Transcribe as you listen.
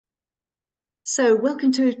So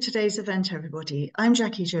welcome to today's event, everybody. I'm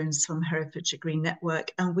Jackie Jones from Herefordshire Green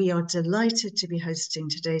Network, and we are delighted to be hosting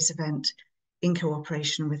today's event in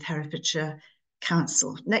cooperation with Herefordshire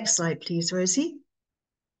Council. Next slide, please, Rosie.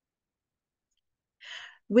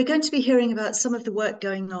 We're going to be hearing about some of the work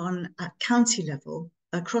going on at county level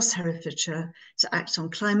across Herefordshire to act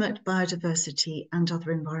on climate, biodiversity, and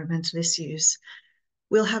other environmental issues.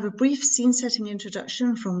 We'll have a brief scene-setting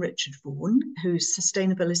introduction from Richard Vaughan, who's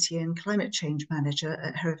Sustainability and Climate Change Manager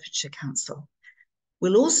at Herefordshire Council.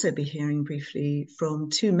 We'll also be hearing briefly from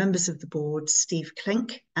two members of the board, Steve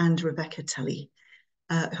Clenk and Rebecca Tully,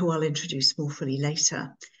 who I'll introduce more fully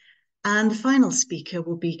later. And the final speaker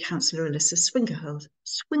will be Councillor Alyssa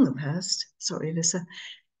Swinglehurst, sorry, Alyssa,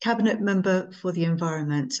 Cabinet Member for the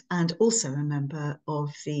Environment and also a member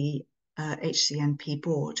of the HCNP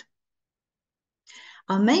board.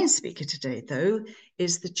 Our main speaker today, though,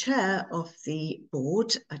 is the chair of the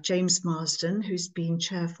board, James Marsden, who's been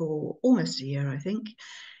chair for almost a year, I think.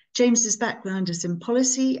 James's background is in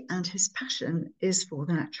policy and his passion is for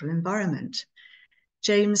the natural environment.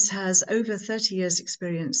 James has over 30 years'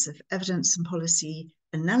 experience of evidence and policy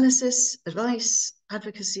analysis, advice,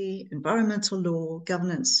 advocacy, environmental law,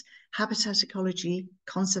 governance, habitat ecology,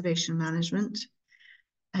 conservation management.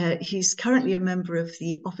 He's currently a member of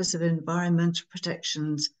the Office of Environmental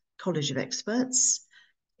Protection's College of Experts.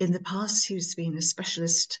 In the past, he's been a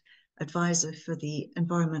specialist advisor for the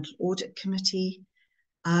Environmental Audit Committee.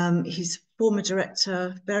 He's former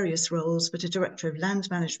director, various roles, but a director of land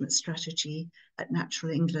management strategy at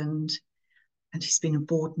Natural England. And he's been a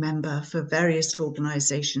board member for various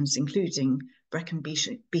organisations, including Brecon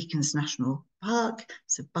Beacons National Park,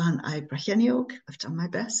 so Ban I Brecheniog, I've done my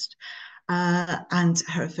best, and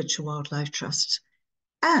Herefordshire Wildlife Trust.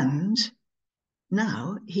 And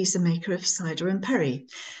now he's a maker of cider and perry.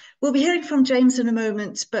 We'll be hearing from James in a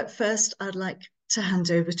moment, but first I'd like to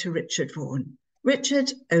hand over to Richard Vaughan.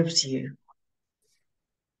 Richard, over to you.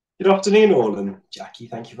 Good afternoon all, and Jackie,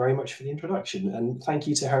 thank you very much for the introduction, and thank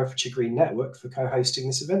you to Herefordshire Green Network for co-hosting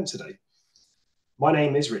this event today. My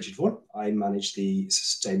name is Richard Vaughan. I manage the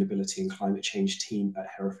Sustainability and Climate Change team at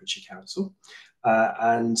Herefordshire Council.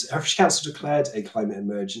 And Herefordshire Council declared a climate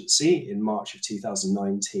emergency in March of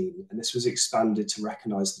 2019, and this was expanded to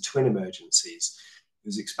recognise the twin emergencies. It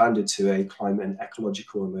was expanded to a climate and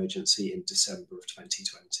ecological emergency in December of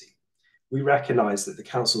 2020. We recognise that the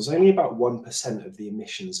council is only about 1% of the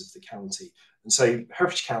emissions of the county, and so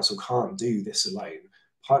Herefordshire Council can't do this alone.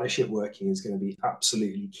 Partnership working is going to be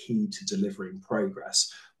absolutely key to delivering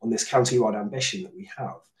progress on this county-wide ambition that we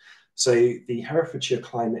have. So the Herefordshire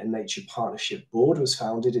Climate and Nature Partnership Board was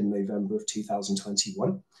founded in November of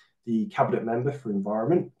 2021. The Cabinet Member for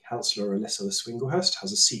Environment, Councillor Alyssa Swinglehurst,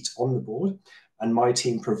 has a seat on the board, and my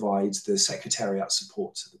team provides the secretariat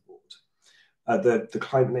support to the board. The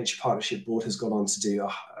Climate and Nature Partnership Board has gone on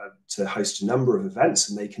to host a number of events,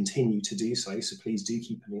 and they continue to do so, so please do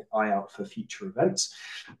keep an eye out for future events.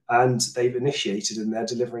 And they've initiated and they're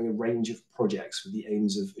delivering a range of projects with the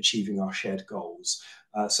aims of achieving our shared goals,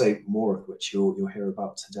 so more of which you'll hear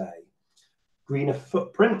about today. Greener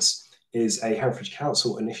Footprints is a Herefordshire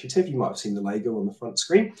Council initiative. You might have seen the logo on the front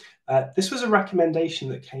screen. This was a recommendation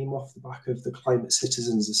that came off the back of the Climate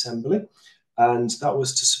Citizens Assembly, and that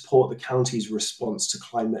was to support the county's response to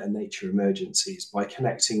climate and nature emergencies by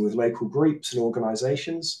connecting with local groups and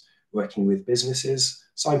organisations, working with businesses,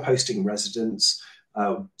 signposting residents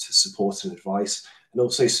to support and advice, and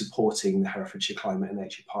also supporting the Herefordshire Climate and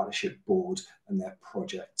Nature Partnership Board and their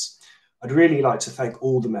projects. I'd really like to thank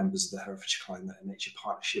all the members of the Herefordshire Climate and Nature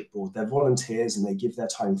Partnership Board. They're volunteers and they give their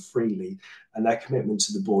time freely, and their commitment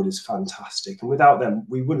to the board is fantastic. And without them,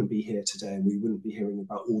 we wouldn't be here today and we wouldn't be hearing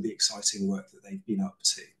about all the exciting work that they've been up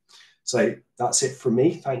to. So that's it from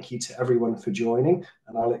me. Thank you to everyone for joining,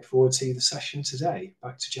 and I look forward to the session today.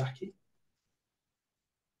 Back to Jackie.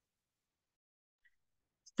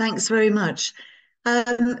 Thanks very much.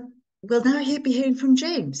 We'll now be hearing from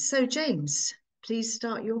James. So James, please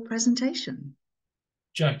start your presentation.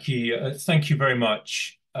 Jackie, thank you very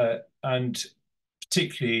much, and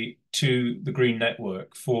particularly to the Green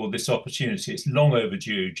Network for this opportunity. It's long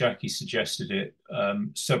overdue. Jackie suggested it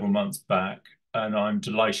several months back, and I'm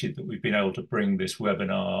delighted that we've been able to bring this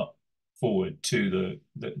webinar forward to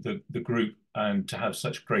the group and to have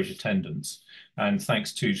such great attendance. And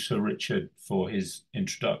thanks to Sir Richard for his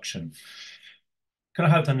introduction. Can I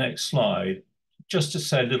have the next slide? Just to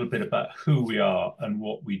say a little bit about who we are and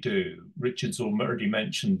what we do. Richard's already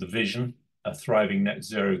mentioned the vision, a thriving net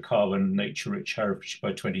zero carbon nature-rich Herefordshire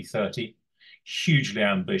by 2030. Hugely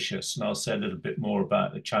ambitious, and I'll say a little bit more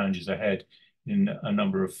about the challenges ahead in a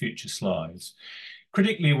number of future slides.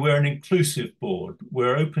 Critically, we're an inclusive board.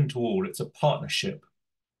 We're open to all. It's a partnership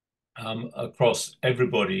across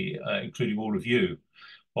everybody, including all of you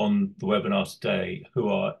on the webinar today, who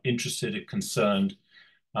are interested and concerned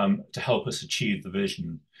to help us achieve the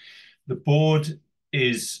vision. The board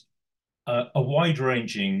is a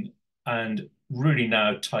wide-ranging and really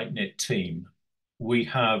now tight-knit team. We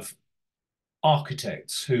have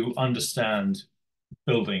architects who understand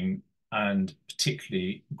building, and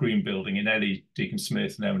particularly green building, in Ellie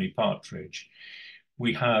Deacon-Smith and Emily Partridge.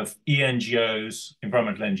 We have ENGOs,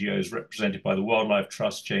 environmental NGOs, represented by the Wildlife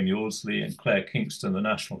Trust, Jamie Aldsley, and Claire Kingston, the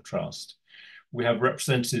National Trust. We have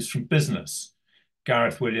representatives from business,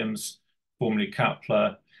 Gareth Williams, formerly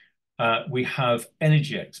Kapler. We have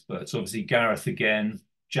energy experts, obviously Gareth again,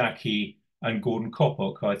 Jackie, and Gordon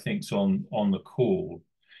Coppock, who I think is on the call.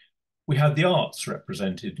 We have the arts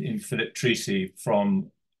represented in Philip Treacy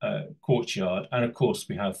from Courtyard, and of course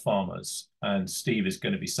we have farmers, and Steve is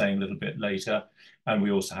going to be saying a little bit later, and we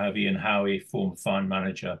also have Ian Howie, former farm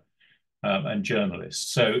manager, and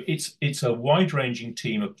journalist. So it's a wide-ranging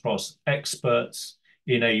team across experts,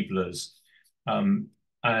 enablers, and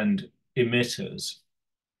emitters,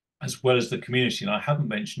 as well as the community. And I haven't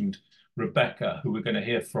mentioned Rebecca, who we're going to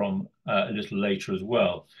hear from a little later as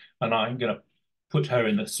well. And I'm going to put her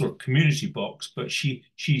in the sort of community box, but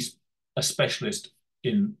she's a specialist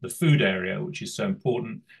in the food area, which is so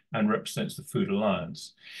important, and represents the Food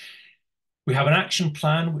Alliance. We have an action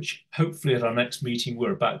plan, which hopefully at our next meeting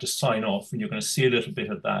we're about to sign off, and you're going to see a little bit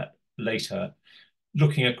of that later,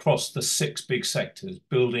 looking across the 6 big sectors: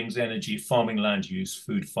 buildings, energy, farming, land use,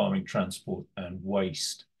 food, farming, transport, and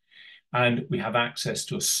waste. And we have access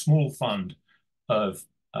to a small fund of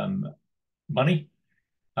money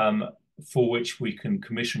for which we can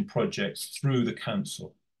commission projects through the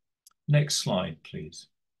council. Next slide, please.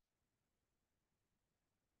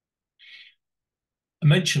 I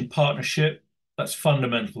mentioned partnership. That's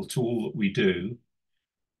fundamental to all that we do.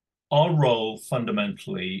 Our role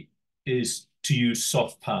fundamentally is to use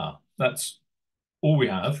soft power. That's all we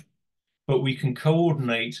have, but we can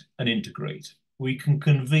coordinate and integrate. We can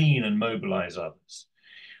convene and mobilize others.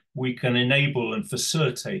 We can enable and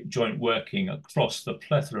facilitate joint working across the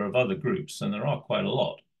plethora of other groups, and there are quite a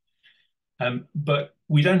lot. But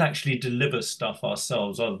we don't actually deliver stuff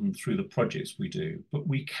ourselves other than through the projects we do. But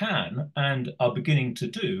we can, and are beginning to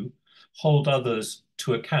do, hold others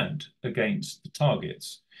to account against the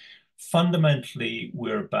targets. Fundamentally,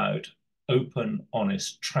 we're about open,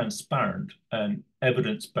 honest, transparent, and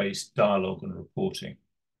evidence-based dialogue and reporting.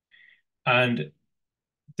 And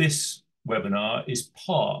this webinar is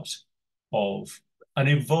part of an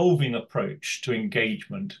evolving approach to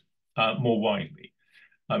engagement more widely.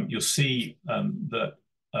 You'll see that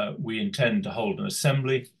we intend to hold an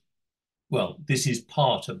assembly. Well, this is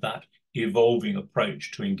part of that evolving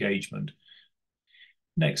approach to engagement.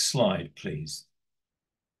 Next slide, please.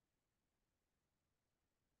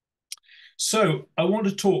 So I want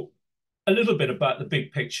to talk a little bit about the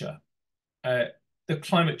big picture. The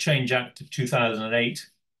Climate Change Act of 2008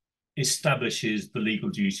 establishes the legal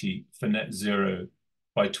duty for net zero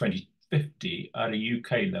by 2050 at a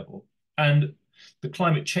UK level. And the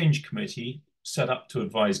Climate Change Committee, set up to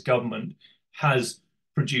advise government, has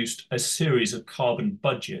produced a series of carbon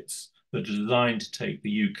budgets that are designed to take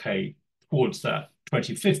the UK towards that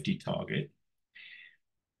 2050 target.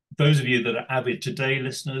 Those of you that are Avid Today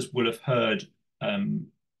listeners will have heard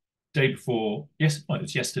day before, yes, well, it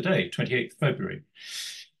was yesterday, 28th February,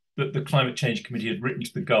 that the Climate Change Committee had written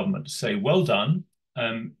to the government to say, well done,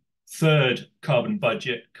 third carbon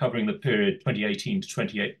budget covering the period 2018 to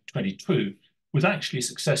 2022 was actually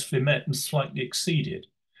successfully met and slightly exceeded.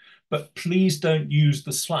 But please don't use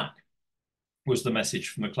the slack, was the message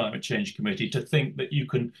from the Climate Change Committee, to think that you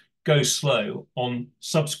can go slow on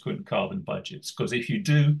subsequent carbon budgets, because if you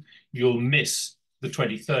do, you'll miss the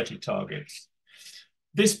 2030 targets.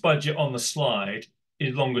 This budget on the slide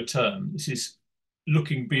is longer term. This is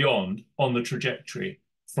looking beyond on the trajectory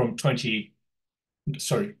from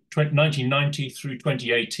 1990 through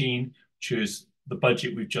 2018, which is the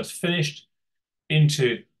budget we've just finished,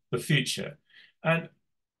 into the future. And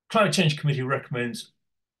Climate Change Committee recommends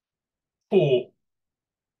 4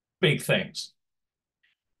 big things.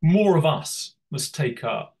 More of us must take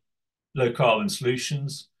up low carbon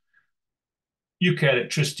solutions. UK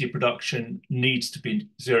electricity production needs to be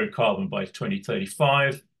zero carbon by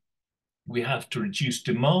 2035. We have to reduce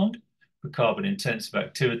demand for carbon intensive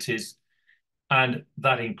activities, and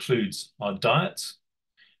that includes our diets.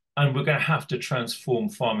 And we're going to have to transform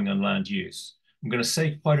farming and land use. I'm going to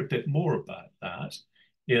say quite a bit more about that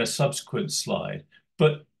in a subsequent slide,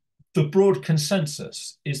 but the broad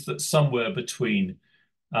consensus is that somewhere between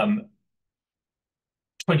 20%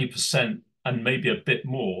 and maybe a bit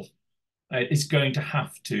more is going to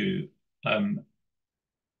have to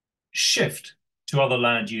shift to other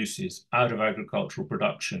land uses out of agricultural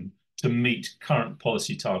production to meet current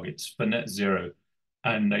policy targets for net zero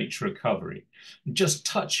and nature recovery. Just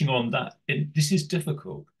touching on that, this is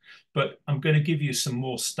difficult, but I'm going to give you some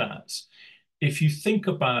more stats. If you think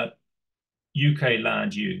about UK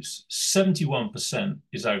land use, 71%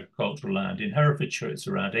 is agricultural land. In Herefordshire, it's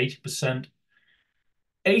around 80%.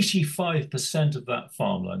 85% of that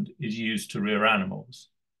farmland is used to rear animals,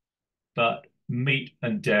 but meat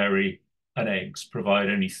and dairy and eggs provide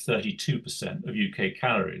only 32% of UK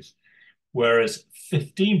calories, whereas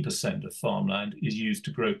 15% of farmland is used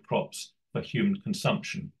to grow crops for human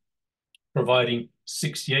consumption, providing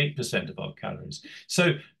 68% of our calories.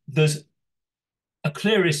 So there's a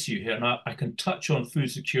clear issue here, and I can touch on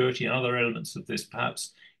food security and other elements of this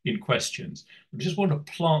perhaps in questions. I just want to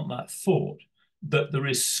plant that thought that there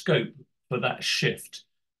is scope for that shift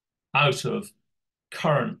out of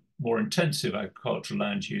current, more intensive agricultural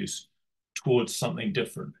land use towards something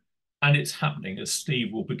different. And it's happening, as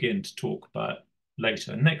Steve will begin to talk about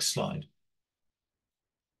later. Next slide.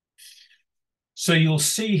 So you'll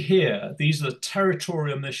see here, these are the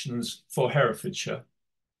territorial emissions for Herefordshire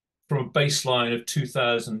from a baseline of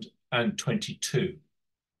 2022.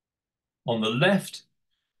 On the left,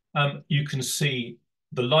 you can see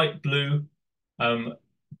the light blue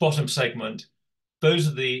bottom segment. Those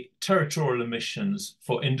are the territorial emissions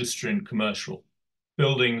for industry and commercial,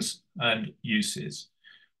 buildings and uses.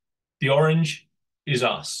 The orange is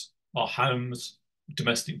us, our homes,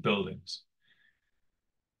 domestic buildings.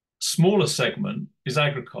 Smaller segment is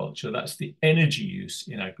agriculture. That's the energy use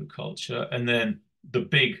in agriculture. And then the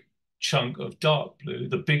big chunk of dark blue,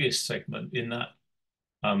 the biggest segment in that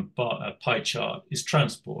pie chart, is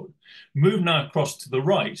transport. Move now across to the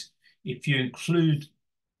right. If you include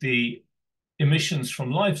the emissions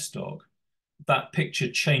from livestock, that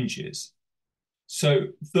picture changes. So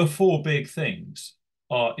the four big things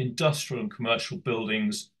are industrial and commercial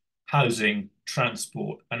buildings, housing,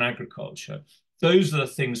 transport, and agriculture. Those are the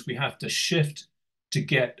things we have to shift to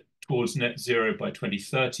get towards net zero by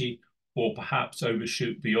 2030, or perhaps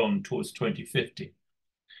overshoot beyond towards 2050.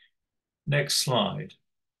 Next slide.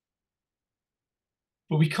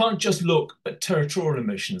 But we can't just look at territorial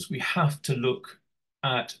emissions. We have to look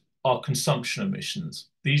at our consumption emissions.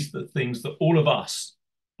 These are the things that all of us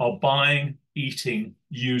are buying, eating,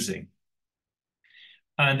 using.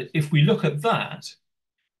 And if we look at that,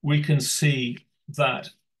 we can see that,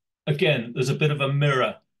 again, there's a bit of a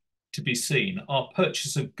mirror to be seen. Our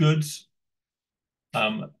purchase of goods,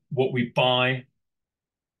 what we buy,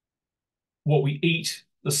 what we eat,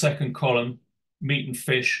 the second column, meat and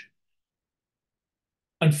fish.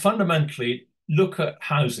 And fundamentally, look at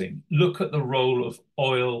housing, look at the role of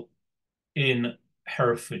oil in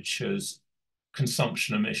Herefordshire's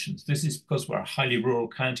consumption emissions. This is because we're a highly rural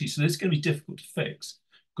county, so this is going to be difficult to fix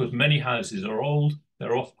because many houses are old,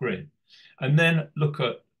 they're off-grid. And then look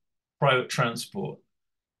at private transport.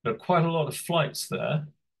 There are quite a lot of flights there,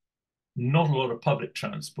 not a lot of public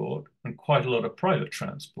transport, and quite a lot of private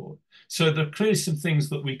transport. So there are clearly some things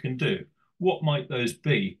that we can do. What might those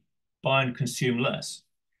be? Buy and consume less.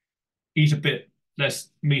 Eat a bit less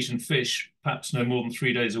meat and fish, perhaps no more than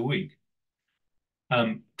 3 days a week.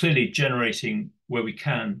 Clearly generating where we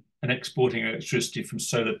can and exporting electricity from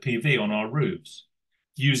solar PV on our roofs.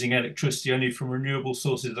 Using electricity only from renewable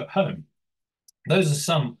sources at home. Those are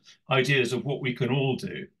some ideas of what we can all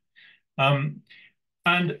do.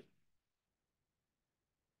 And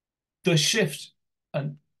the shift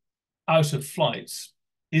out of flights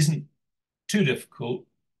isn't too difficult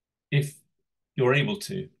if you're able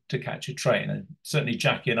to catch a train. And certainly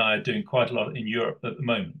Jackie and I are doing quite a lot in Europe at the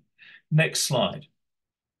moment. Next slide.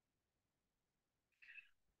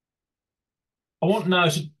 I want now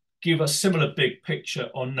to give a similar big picture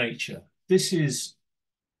on nature. This is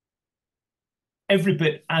every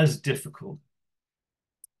bit as difficult.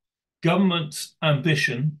 Government's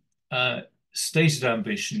ambition, stated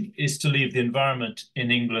ambition, is to leave the environment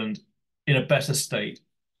in England in a better state.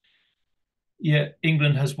 Yet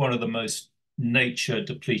England has one of the most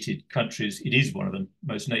nature-depleted countries. It is one of the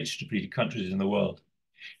most nature-depleted countries in the world.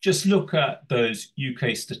 Just look at those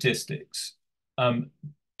UK statistics.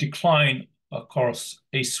 Decline across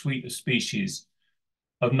a suite of species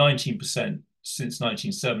of 19% since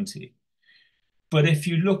 1970. But if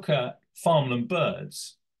you look at farmland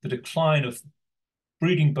birds, the decline of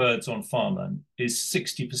breeding birds on farmland is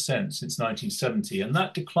 60% since 1970, and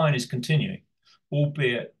that decline is continuing,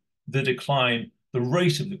 albeit the decline the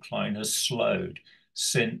rate of decline has slowed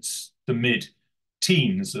since the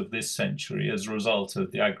mid-teens of this century as a result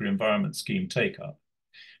of the agri-environment scheme take-up.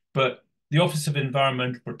 But the Office of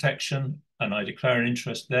Environmental Protection, and I declare an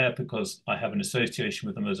interest there because I have an association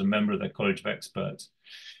with them as a member of their College of Experts,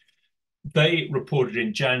 they reported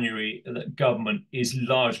in January that government is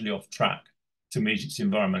largely off track to meet its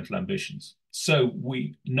environmental ambitions. So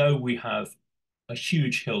we know we have a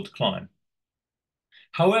huge hill to climb.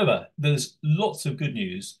 However, there's lots of good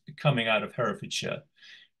news coming out of Herefordshire.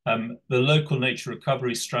 The local nature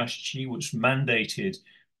recovery strategy, which was mandated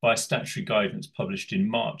by statutory guidance published in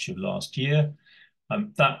March of last year,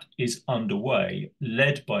 that is underway,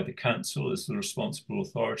 led by the council as the responsible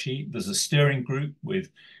authority. There's a steering group with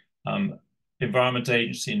Environment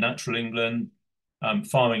Agency, Natural England,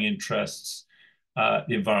 farming interests, the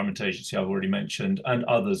Environment Agency I've already mentioned, and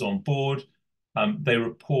others on board. They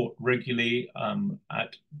report regularly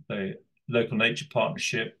at the Local Nature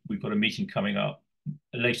Partnership. We've got a meeting coming up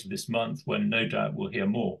later this month when no doubt we'll hear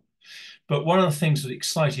more. But one of the things that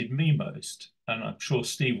excited me most, and I'm sure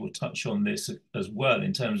Steve will touch on this as well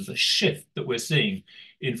in terms of the shift that we're seeing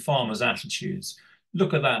in farmers' attitudes.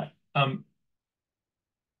 Look at that.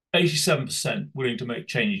 87% willing to make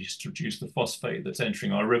changes to reduce the phosphate that's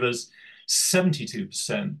entering our rivers.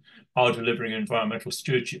 72% are delivering environmental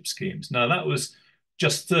stewardship schemes. Now, that was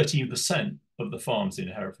just 13% of the farms in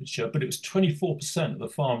Herefordshire, but it was 24% of the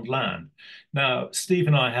farmed land. Now, Steve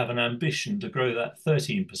and I have an ambition to grow that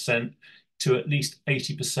 13% to at least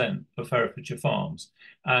 80% of Herefordshire farms.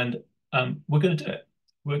 And we're going to do it.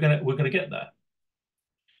 We're going to get there.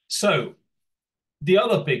 So the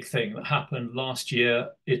other big thing that happened last year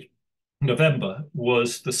in November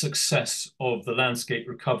was the success of the landscape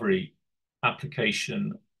recovery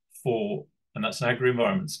application for, and that's an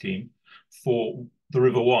agri-environment scheme, for the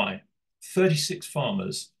River Wye. 36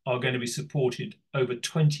 farmers are going to be supported over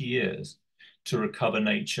 20 years to recover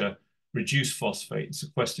nature, reduce phosphate, and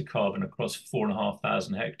sequester carbon across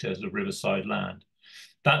 4,500 hectares of riverside land.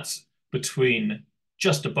 That's between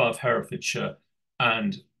just above Herefordshire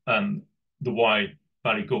and the Wye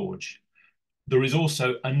Valley Gorge. There is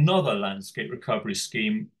also another landscape recovery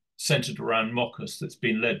scheme centred around Moccas that's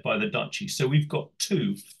been led by the Duchy. So we've got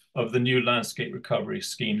two of the new landscape recovery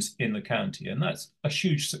schemes in the county, and that's a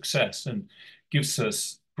huge success and gives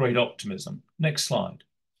us great optimism. Next slide.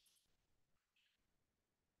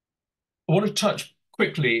 I want to touch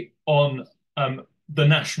quickly on the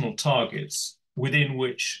national targets within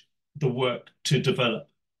which the work to develop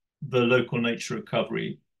the local nature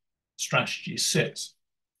recovery strategy sits.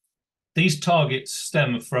 These targets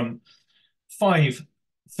stem from 5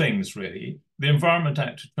 things, really. The Environment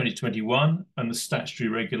Act of 2021 and the statutory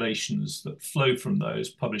regulations that flow from those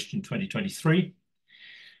published in 2023.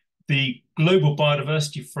 The Global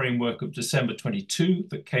Biodiversity Framework of December 22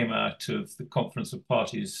 that came out of the Conference of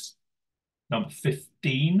Parties number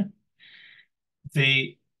 15.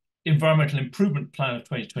 The Environmental Improvement Plan of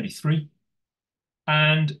 2023.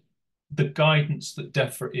 And the guidance that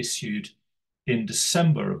DEFRA issued in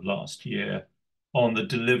December of last year on the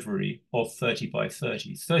delivery of 30 by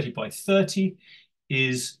 30. 30 by 30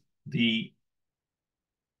 is the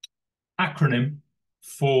acronym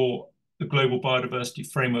for the Global Biodiversity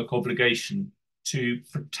Framework obligation to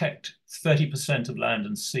protect 30% of land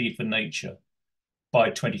and sea for nature by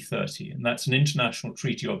 2030. And that's an international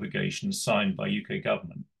treaty obligation signed by UK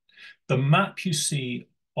government. The map you see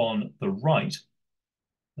on the right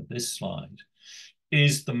of this slide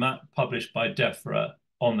is the map published by DEFRA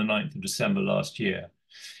on the 9th of December last year.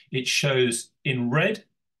 It shows in red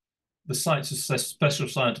the sites of special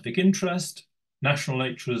scientific interest, national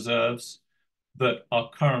nature reserves that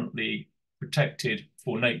are currently protected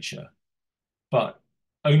for nature, but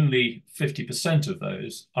only 50% of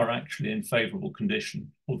those are actually in favourable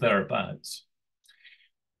condition or thereabouts.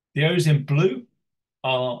 The areas in blue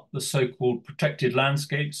are the so-called protected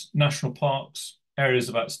landscapes, national parks, areas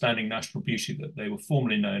of outstanding national beauty that they were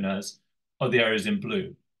formerly known as, are the areas in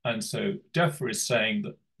blue. And so DEFRA is saying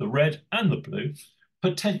that the red and the blue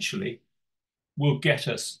potentially will get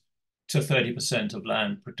us to 30% of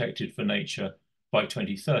land protected for nature by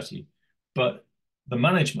 2030. But the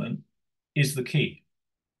management is the key.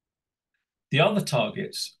 The other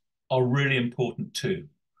targets are really important too.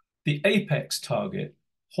 The apex target,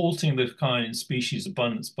 halting the decline in species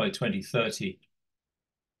abundance by 2030,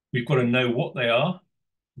 we've got to know what they are,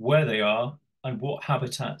 where they are, and what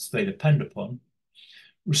habitats they depend upon.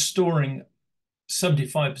 Restoring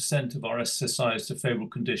 75% of our SSIs to favourable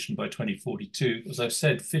condition by 2042. As I've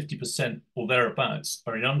said, 50% or thereabouts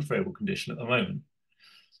are in unfavourable condition at the moment.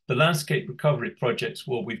 The landscape recovery projects,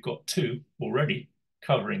 well, we've got 2 already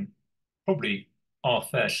covering probably our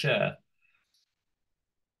fair share.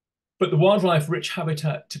 But the wildlife-rich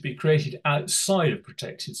habitat to be created outside of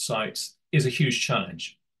protected sites is a huge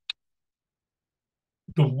challenge.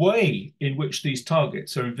 The way in which these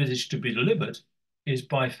targets are envisaged to be delivered is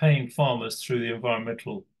by paying farmers through the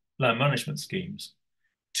environmental land management schemes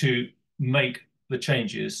to make the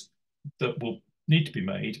changes that will need to be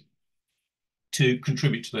made to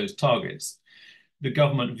contribute to those targets. The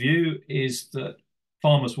government view is that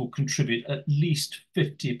farmers will contribute at least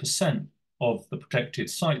 50% of the protected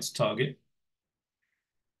sites target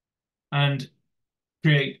and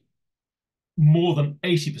create more than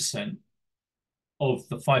 80% of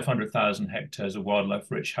the 500,000 hectares of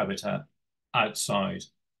wildlife-rich habitat outside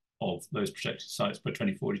of those protected sites by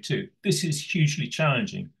 2042. This is hugely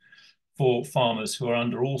challenging for farmers who are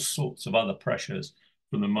under all sorts of other pressures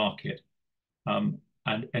from the market and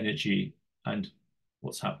energy and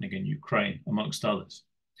what's happening in Ukraine, amongst others.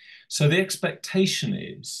 So the expectation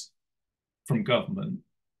is from government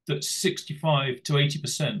that 65 to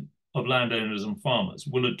 80% of landowners and farmers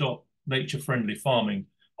will adopt nature-friendly farming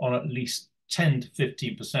on at least 10 to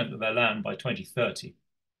 15% of their land by 2030.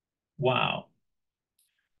 Wow.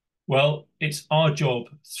 Well, it's our job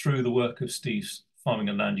through the work of Steve's Farming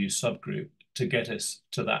and Land Use subgroup to get us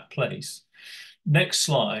to that place. Next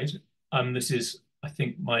slide. This is, I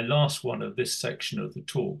think, my last one of this section of the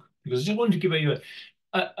talk, because I just wanted to give you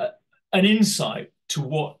an insight to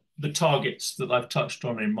what the targets that I've touched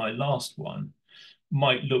on in my last one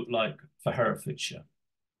might look like for Herefordshire.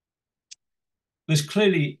 There's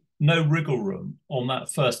clearly no wriggle room on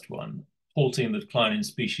that first one, halting the decline in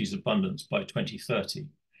species abundance by 2030,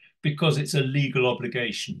 because it's a legal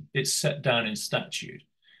obligation. It's set down in statute.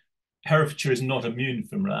 Herefordshire is not immune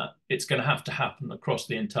from that. It's going to happen across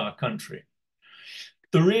the entire country.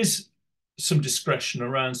 There is some discretion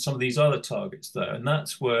around some of these other targets, though, and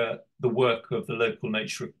that's where the work of the local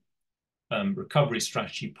nature recovery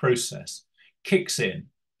strategy process kicks in,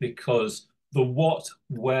 because the what,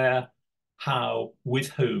 where, how, with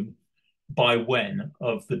whom, by when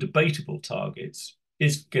of the debatable targets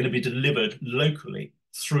is going to be delivered locally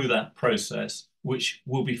through that process, which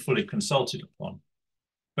will be fully consulted upon.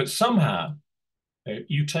 But somehow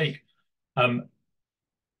you take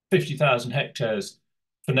 50,000 hectares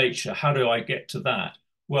for nature. How do I get to that?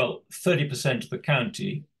 Well, 30% of the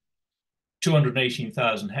county,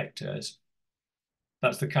 218,000 hectares,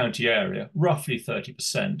 that's the county area, roughly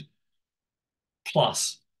 30%,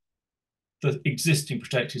 plus the existing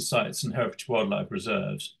protected sites and Herefordshire wildlife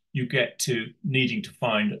reserves, you get to needing to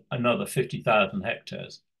find another 50,000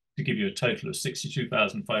 hectares to give you a total of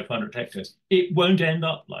 62,500 hectares. It won't end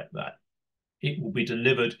up like that. It will be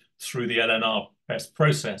delivered through the LNRS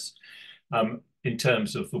process in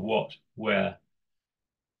terms of the what, where.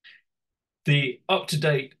 The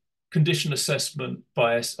up-to-date condition assessment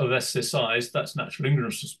bias of SSIs, that's Natural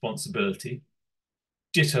England's responsibility.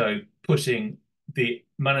 Ditto putting the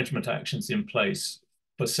management actions in place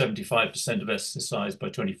for 75% of SSIs by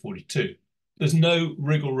 2042. There's no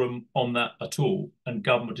wriggle room on that at all, and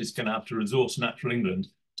government is going to have to resource Natural England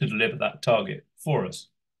to deliver that target for us,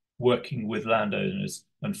 working with landowners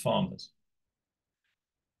and farmers.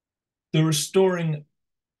 The restoring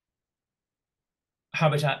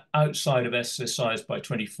habitat outside of SSIs by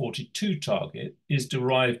 2042 target is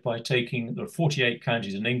derived by taking, there are 48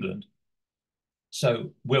 counties in England,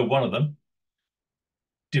 so we're one of them,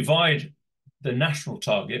 divide the national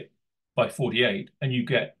target by 48 and you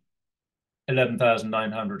get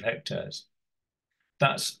 11,900 hectares.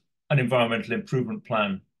 That's an environmental improvement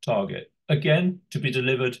plan target, again, to be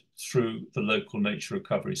delivered through the local nature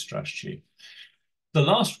recovery strategy. The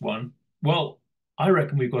last one, well, I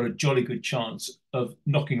reckon we've got a jolly good chance of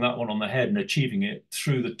knocking that one on the head and achieving it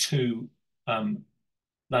through the two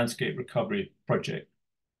landscape recovery projects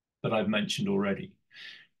that I've mentioned already.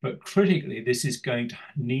 But critically, this is going to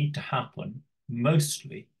need to happen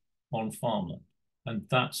mostly on farmland. And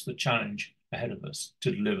that's the challenge ahead of us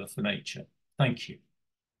to deliver for nature. Thank you.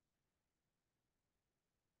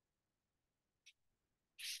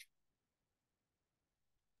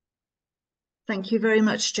 Thank you very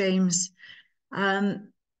much, James. We're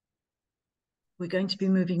going to be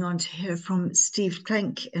moving on to hear from Steve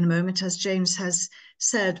Klenk in a moment, as James has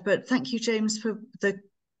said. But thank you, James, for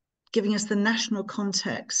giving us the national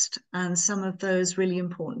context and some of those really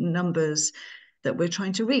important numbers that we're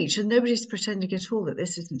trying to reach. And nobody's pretending at all that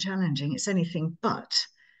this isn't challenging. It's anything but,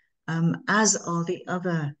 as are the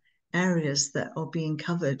other areas that are being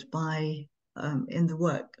covered by in the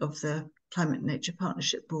work of the Climate and Nature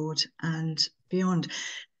Partnership Board and beyond.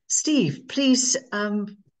 Steve, please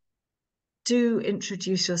do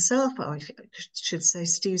introduce yourself. I should say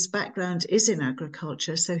Steve's background is in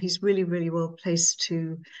agriculture, so he's really, really well placed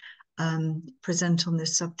to present on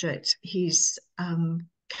this subject. He's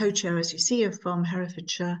co-chair, as you see, of Farm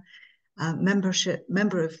Herefordshire, member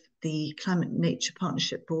of the Climate and Nature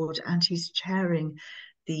Partnership Board, and he's chairing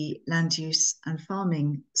the Land Use and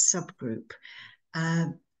Farming subgroup.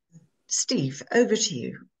 Steve, over to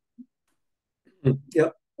you.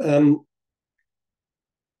 Yep. Can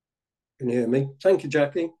you hear me? Thank you,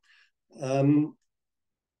 Jackie. Yeah.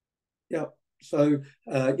 So,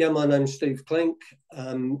 my name's Steve Clink,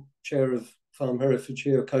 chair of Farm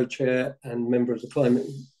Herefordshire, co-chair and member of the Climate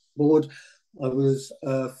Board. I was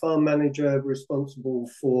a farm manager responsible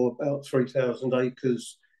for about 3,000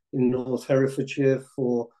 acres in North Herefordshire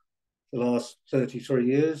for the last 33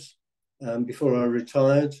 years before I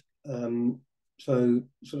retired. So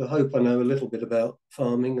sort of hope I know a little bit about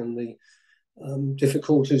farming and the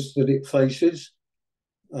difficulties that it faces.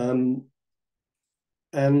 And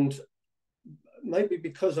maybe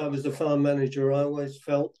because I was a farm manager, I always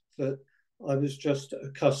felt that I was just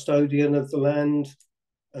a custodian of the land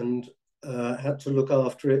and had to look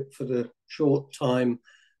after it for the short time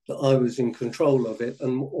that I was in control of it,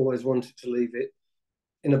 and always wanted to leave it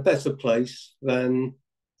in a better place than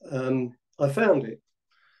I found it.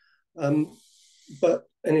 But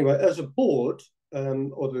anyway, as a board,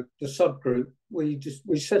 or the subgroup, we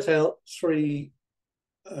set out three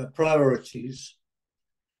priorities,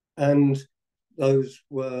 and those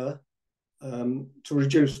were to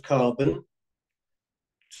reduce carbon,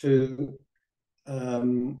 to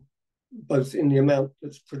both in the amount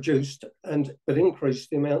that's produced but increase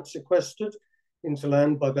the amount sequestered into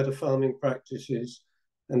land by better farming practices,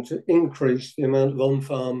 and to increase the amount of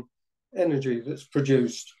on-farm energy that's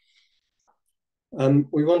produced.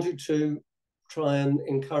 We wanted to try and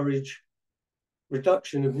encourage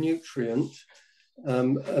reduction of nutrients,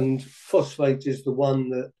 and phosphate is the one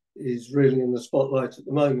that is really in the spotlight at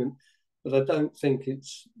the moment, but I don't think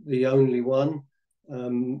it's the only one.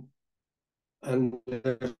 And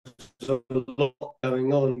there's a lot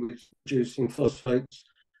going on with reducing phosphates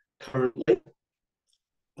currently.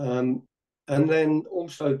 And then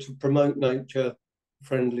also to promote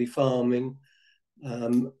nature-friendly farming,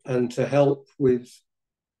 and to help with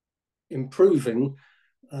improving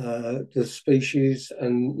the species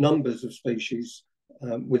and numbers of species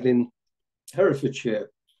within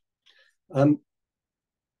Herefordshire.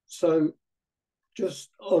 So just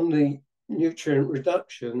on the nutrient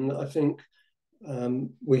reduction, I think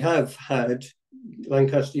we have had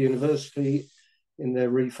Lancaster University in their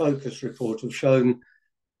Refocus report have shown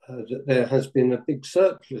that there has been a big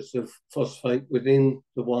surplus of phosphate within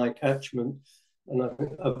the Y catchment, and I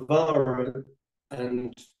think Avara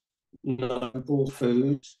and Noble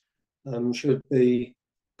Foods should be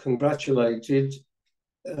congratulated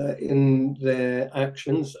in their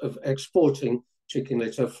actions of exporting chicken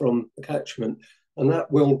litter from the catchment, and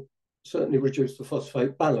that will certainly reduce the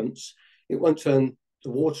phosphate balance. It won't turn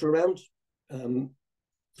the water around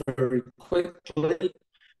very quickly,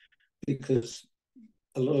 because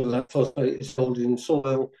a lot of that phosphate is held in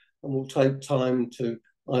soil and will take time to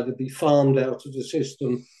either be farmed out of the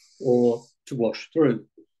system or to wash through,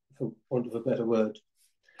 for want of a better word.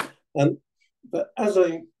 But as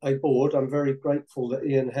a board, I'm very grateful that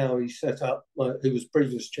Ian Howie set up, who was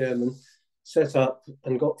previous chairman, set up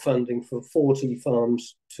and got funding for 40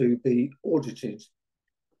 farms to be audited.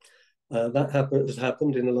 That has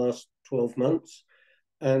happened in the last 12 months.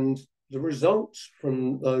 And the results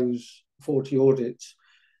from those 40 audits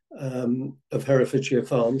of Herefordshire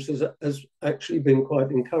farms has actually been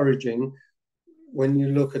quite encouraging when you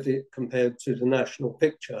look at it compared to the national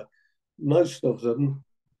picture. Most of them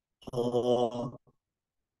are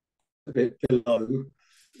a bit below,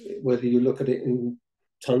 whether you look at it in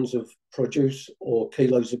tons of produce or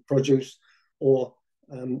kilos of produce or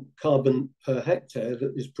carbon per hectare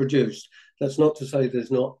that is produced. That's not to say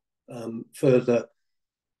there's not further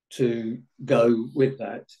to go with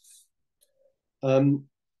that.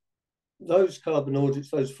 Those carbon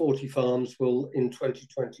audits, those 40 farms, will in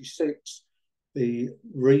 2026 be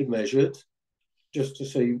remeasured just to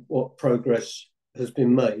see what progress has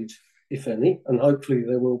been made, if any, and hopefully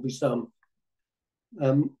there will be some.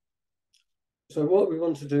 So what we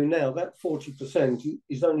want to do now, that 40%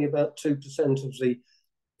 is only about 2% of the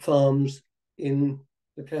farms in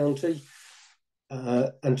the county,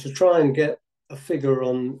 and to try and get a figure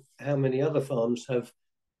on how many other farms have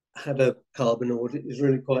had a carbon audit is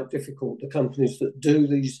really quite difficult. The companies that do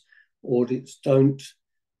these audits don't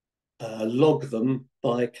log them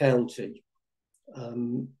by county,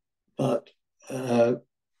 but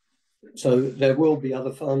So there will be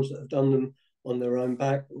other farms that have done them on their own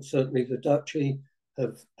back, and certainly the Duchy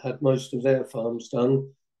have had most of their farms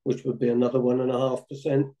done, which would be another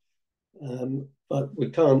 1.5%. But we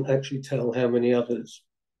can't actually tell how many others.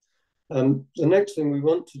 The next thing we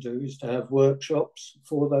want to do is to have workshops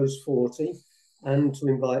for those 40 and to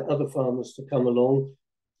invite other farmers to come along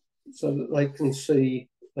so that they can see,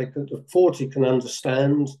 the 40 can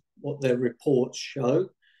understand what their reports show,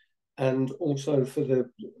 and also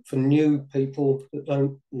for new people that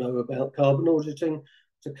don't know about carbon auditing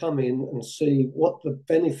to come in and see what the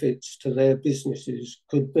benefits to their businesses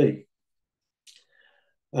could be.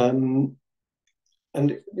 And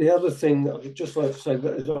the other thing I would just like to say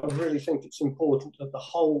that is I really think it's important that the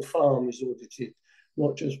whole farm is audited,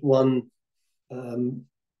 not just one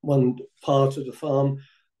part of the farm.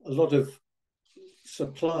 A lot of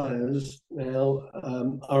suppliers now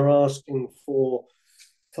are asking for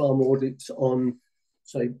farm audits on,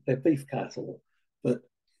 say, their beef cattle, but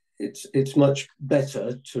it's much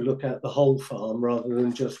better to look at the whole farm rather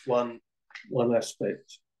than just one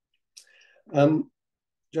aspect.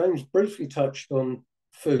 James briefly touched on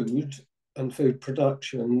food and food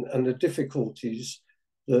production and the difficulties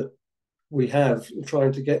that we have in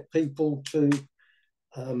trying to get people to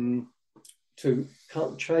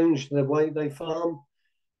change the way they farm.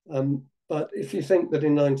 But if you think that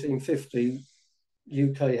in 1950,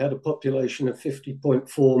 UK had a population of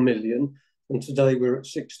 50.4 million, and today we're at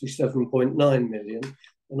 67.9 million,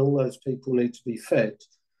 and all those people need to be fed.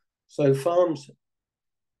 So farms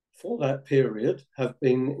for that period have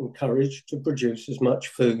been encouraged to produce as much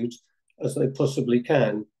food as they possibly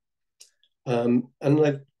can. And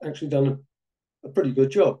they've actually done a pretty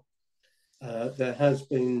good job. There has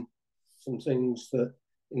been some things that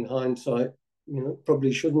in hindsight,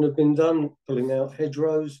 probably shouldn't have been done, pulling out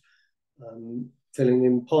hedgerows, filling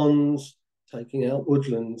in ponds, taking out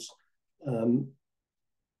woodlands.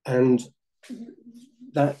 And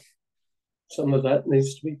that some of that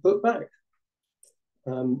needs to be put back.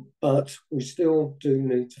 But we still do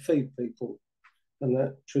need to feed people, and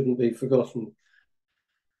that shouldn't be forgotten.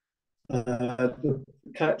 The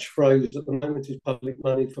catchphrase at the moment is public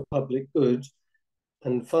money for public good,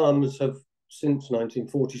 and farmers have, since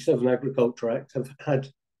 1947 Agriculture Act, have had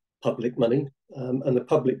public money, and the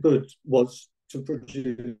public good was to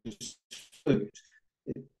produce food.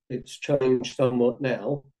 It's changed somewhat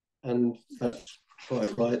now, and that's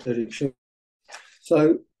quite right that it should.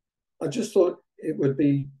 So I just thought it would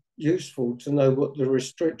be useful to know what the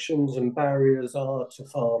restrictions and barriers are to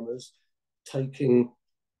farmers taking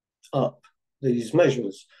up these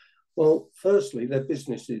measures. Well, firstly, they're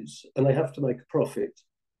businesses and they have to make a profit.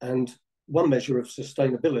 And one measure of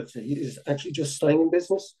sustainability is actually just staying in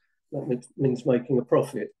business. That means making a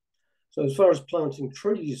profit. So as far as planting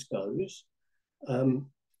trees goes,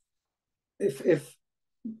 if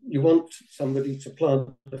you want somebody to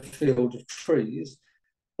plant a field of trees,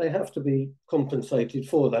 they have to be compensated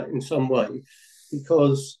for that in some way,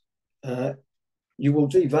 because you will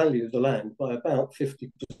devalue the land by about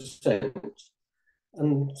 50%.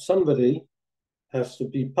 And somebody has to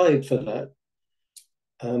be paid for that.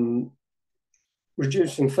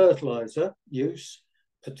 Reducing fertilizer use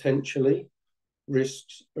potentially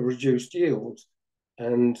risks a reduced yield.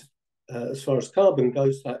 And as far as carbon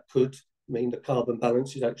goes, that could mean the carbon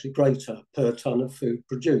balance is actually greater per tonne of food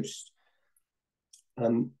produced.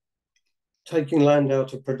 Taking land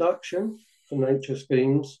out of production for nature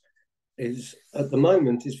schemes is, at the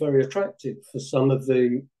moment, is very attractive for some of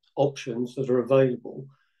the options that are available.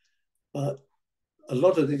 But a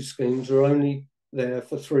lot of these schemes are only there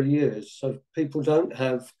for 3 years. So people don't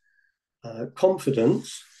have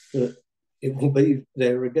confidence that it will be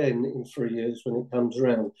there again in 3 years when it comes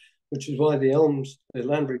around, which is why the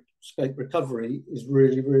landscape recovery is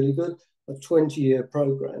really, really good. A 20-year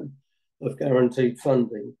programme of guaranteed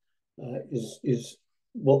funding is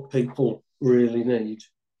what people really need.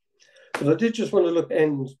 But I did just want to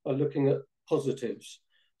end by looking at positives.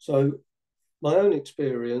 So my own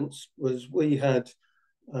experience was we had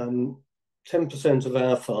 10% of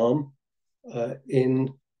our farm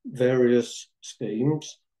in various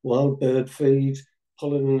schemes: wild bird feed,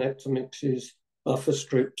 pollen and nectar mixes, buffer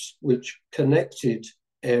strips, which connected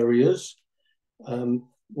areas,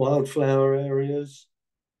 wildflower areas.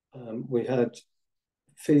 We had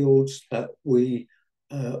fields that we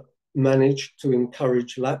managed to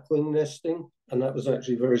encourage lapwing nesting, and that was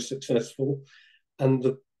actually very successful. And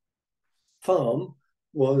the farm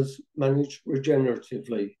was managed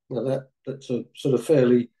regeneratively. Now that's a sort of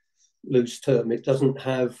fairly loose term. It doesn't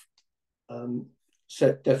have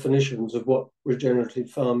set definitions of what regenerative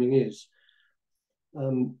farming is.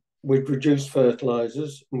 we'd reduced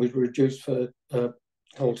fertilisers and we'd reduced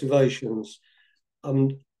cultivations.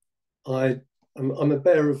 I'm a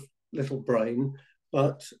bear of little brain,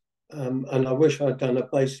 but and I wish I'd done a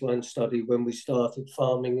baseline study when we started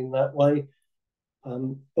farming in that way.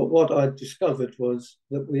 But what I discovered was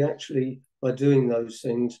that we actually, by doing those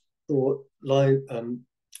things,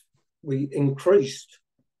 we increased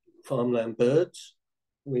farmland birds,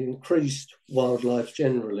 we increased wildlife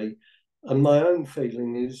generally, and my own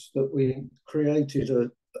feeling is that we created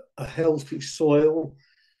a healthy soil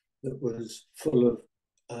that was full of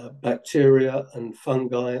bacteria and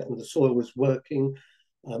fungi, and the soil was working.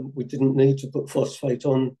 We didn't need to put phosphate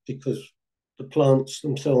on because the plants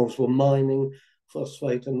themselves were mining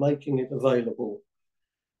phosphate and making it available.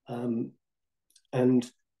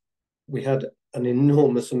 And we had an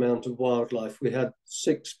enormous amount of wildlife. We had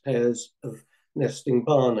 6 pairs of nesting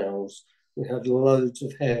barn owls. We had loads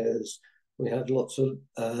of hares. We had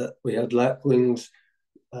we had lapwings,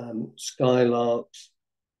 skylarks,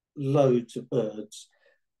 loads of birds.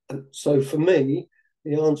 And so for me,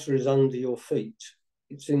 the answer is under your feet.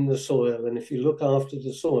 It's in the soil. And if you look after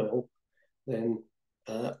the soil, then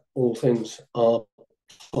all things are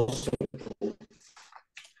possible.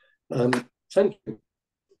 Thank you.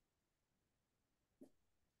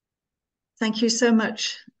 Thank you so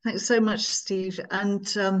much. Thanks so much, Steve. And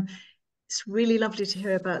it's really lovely to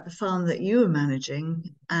hear about the farm that you were managing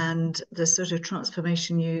and the sort of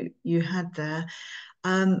transformation you had there.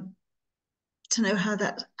 To know how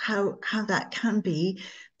that can be,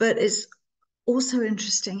 but it's also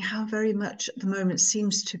interesting how very much at the moment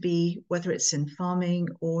seems to be, whether it's in farming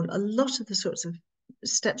or a lot of the sorts of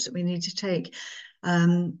steps that we need to take,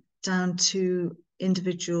 down to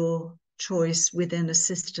individual choice within a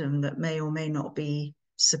system that may or may not be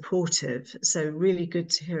supportive. So really good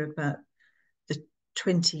to hear about the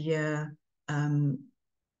 20-year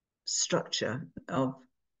structure of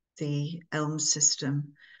the ELM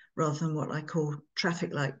system, rather than what I call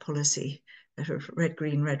traffic light policy, red,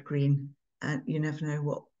 green, and you never know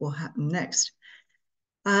what will happen next.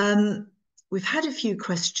 We've had a few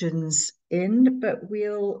questions in, but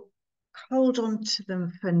we'll hold on to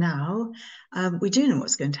them for now. We do know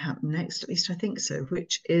what's going to happen next, at least I think so,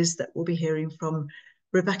 which is that we'll be hearing from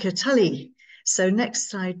Rebecca Tully. So next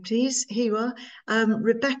slide, please. Here you are.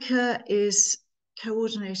 Rebecca is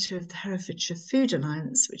coordinator of the Herefordshire Food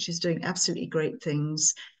Alliance, which is doing absolutely great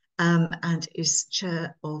things, and is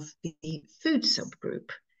chair of the food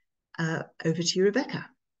subgroup. Over to you, Rebecca.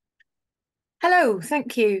 Hello,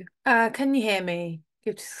 thank you. Can you hear me?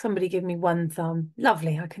 Somebody give me one thumb.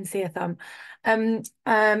 Lovely, I can see a thumb. I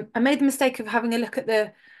made the mistake of having a look at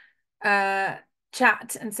the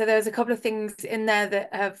chat, and so there's a couple of things in there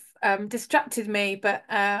that have distracted me, but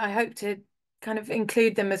I hope to kind of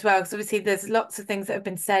include them as well, because obviously there's lots of things that have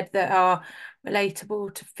been said that are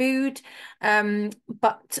relatable to food.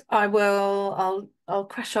 But I'll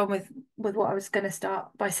crash on with what I was going to start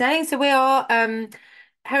by saying. So we are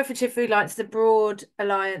Herefordshire Food Alliance is a broad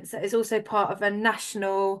alliance that is also part of a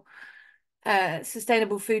national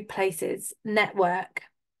sustainable food places network.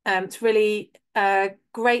 It's really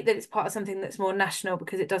great that it's part of something that's more national,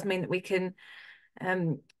 because it does mean that we can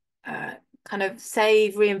kind of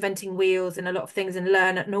save reinventing wheels in a lot of things and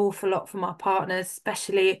learn an awful lot from our partners,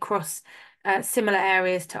 especially across similar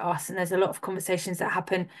areas to us. And there's a lot of conversations that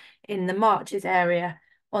happen in the Marches area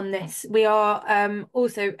on this. We are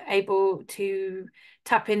also able to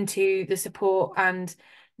tap into the support and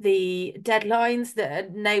the deadlines that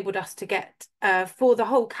enabled us to get for the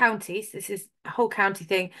whole county, so this is a whole county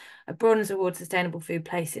thing, a Bronze Award Sustainable Food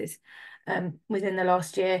Places within the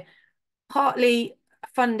last year, partly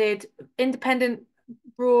funded, independent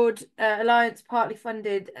broad alliance, partly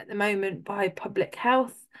funded at the moment by Public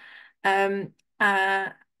Health, and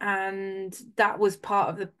that was part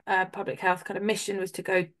of the Public Health kind of mission, was to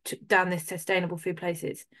go down this sustainable food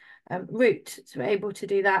places route. So we're able to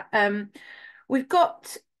do that. We've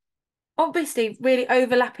got obviously really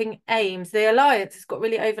overlapping aims. The Alliance has got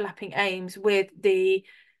really overlapping aims with the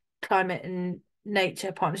Climate and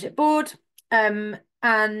Nature Partnership Board, but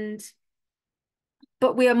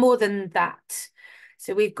we are more than that.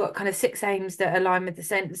 So we've got kind of 6 aims that align with the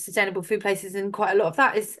sustainable food places, and quite a lot of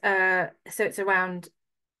that is so it's around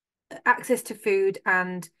access to food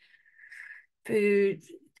and food,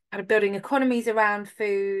 kind of building economies around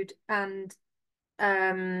food, and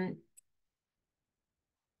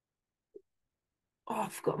I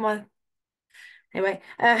forgot my anyway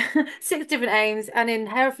 6 different aims, and in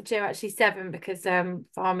Herefordshire actually 7, because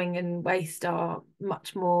farming and waste are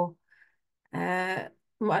much more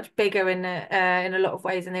much bigger in a lot of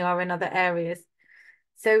ways than they are in other areas.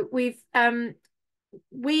 So we've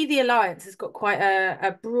we, the Alliance, has got quite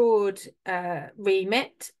a broad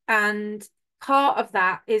remit, and part of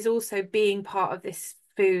that is also being part of this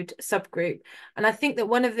food subgroup. And I think that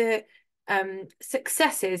one of the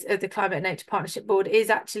successes of the Climate and Nature Partnership Board is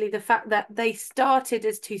actually the fact that they started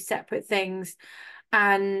as two separate things,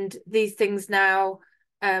 and these things now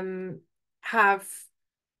have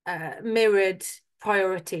mirrored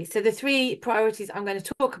priorities. So the three priorities I'm going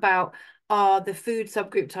to talk about are the food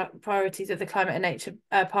subgroup priorities of the Climate and Nature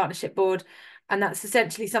Partnership Board, and that's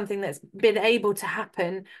essentially something that's been able to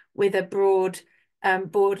happen with a broad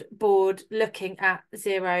board looking at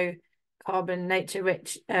zero carbon nature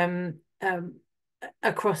rich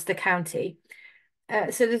across the county.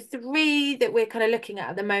 So the three that we're kind of looking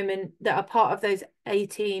at the moment that are part of those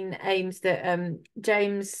 18 aims that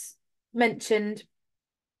James mentioned: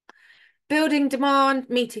 building demand,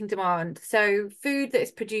 meeting demand. So food that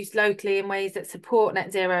is produced locally in ways that support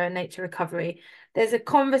net zero and nature recovery. There's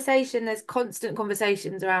constant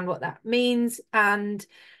conversations around what that means, and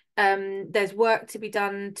there's work to be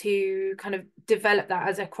done to kind of develop that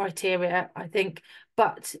as a criteria, I think,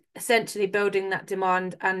 but essentially building that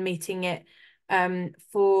demand and meeting it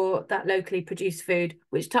for that locally produced food,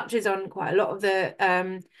 which touches on quite a lot of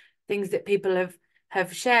the things that people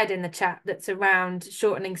have shared in the chat, that's around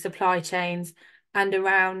shortening supply chains and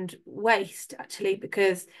around waste, actually,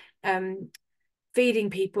 because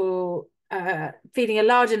feeding a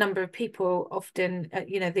larger number of people often,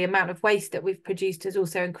 the amount of waste that we've produced has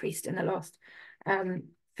also increased in the last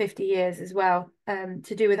 50 years as well,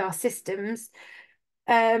 to do with our systems.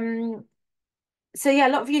 So yeah,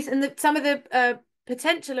 a lot of use, and some of the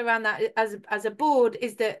potential around that as a board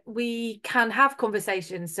is that we can have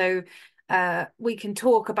conversations. So we can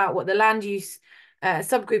talk about what the land use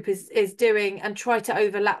subgroup is doing and try to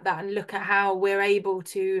overlap that and look at how we're able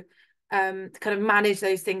to kind of manage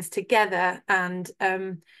those things together. And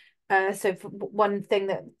so one thing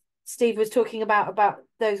that Steve was talking about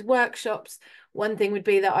those workshops, one thing would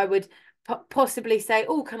be that I would possibly say,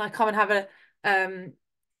 oh, can I come and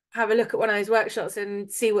have a look at one of those workshops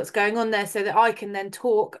and see what's going on there, so that I can then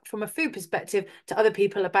talk from a food perspective to other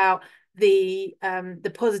people about the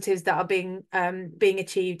positives that are being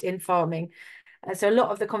achieved in farming. So a lot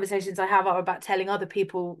of the conversations I have are about telling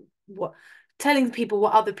people what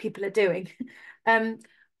other people are doing.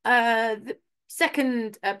 The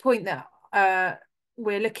second point that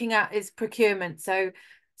we're looking at is procurement. So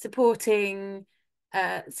supporting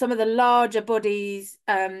some of the larger bodies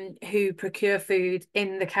who procure food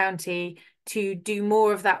in the county to do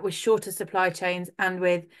more of that with shorter supply chains and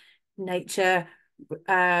with nature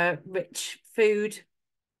rich food.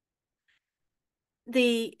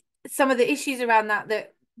 Some of the issues around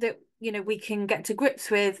that we can get to grips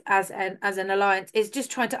with as an alliance is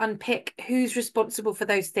just trying to unpick who's responsible for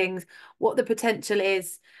those things, what the potential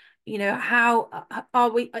is, how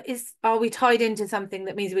are we tied into something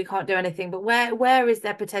that means we can't do anything, but where is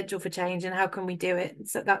there potential for change, and how can we do it?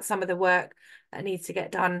 So that's some of the work that needs to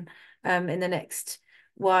get done in the next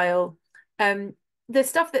while. The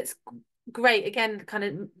stuff that's great, again, kind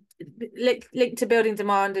of linked to building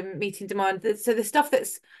demand and meeting demand. So the stuff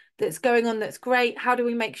that's going on that's great, how do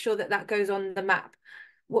we make sure that goes on the map?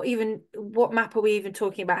 What map are we even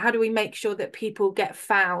talking about? How do we make sure that people get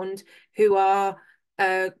found who are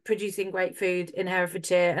producing great food in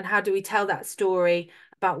Herefordshire, and how do we tell that story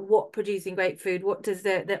about what producing great food, what does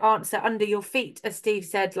the answer under your feet, as Steve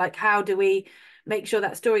said, like how do we make sure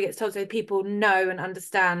that story gets told so people know and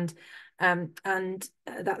understand? And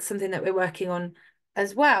that's something that we're working on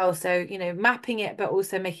as well. So, mapping it, but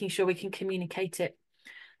also making sure we can communicate it.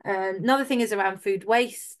 Another thing is around food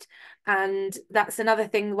waste, and that's another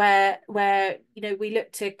thing where we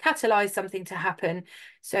look to catalyze something to happen.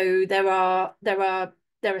 So there are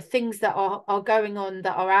things that are going on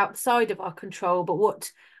that are outside of our control, but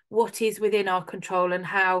what is within our control, and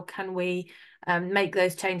how can we make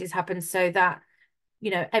those changes happen so that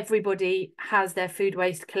everybody has their food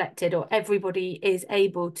waste collected, or everybody is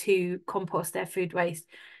able to compost their food waste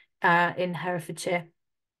in Herefordshire,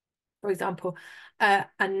 for example.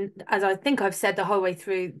 And as I think I've said the whole way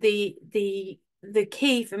through, the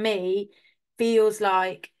key for me feels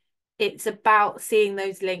like it's about seeing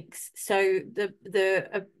those links. So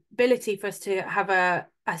the ability for us to have a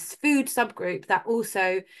food subgroup that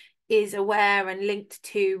also is aware and linked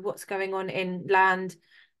to what's going on in land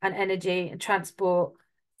and energy and transport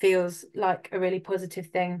feels like a really positive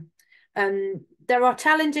thing. There are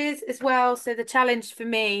challenges as well. So the challenge for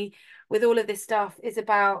me with all of this stuff is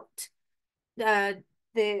about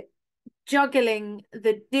the juggling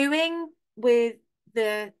the doing with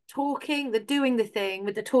the talking, the doing the thing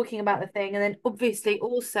with the talking about the thing, and then obviously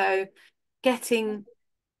also getting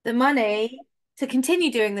the money to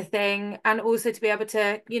continue doing the thing, and also to be able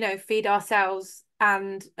to, you know, feed ourselves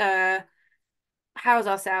and house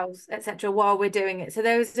ourselves, etc., while we're doing it. So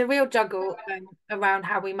there's a real juggle around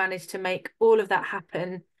how we manage to make all of that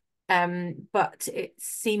happen. But it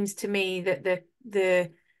seems to me that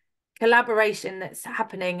the collaboration that's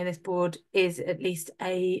happening in this board is at least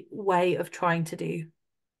a way of trying to do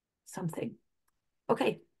something.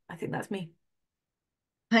 Okay, I think that's me.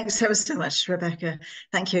 Thanks ever so much, Rebecca.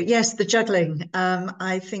 Thank you. Yes, the juggling.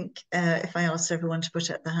 I think if I asked everyone to put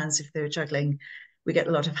up their hands if they were juggling, we get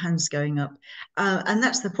a lot of hands going up. And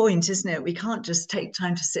that's the point, isn't it? We can't just take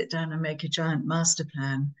time to sit down and make a giant master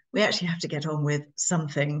plan. We actually have to get on with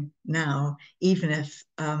something now, even if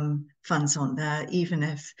funds aren't there, even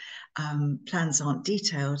if plans aren't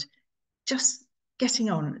detailed. Just getting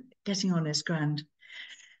on is grand.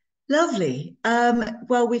 Lovely.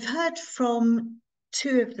 Well, we've heard from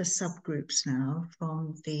two of the subgroups now,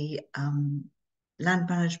 from the land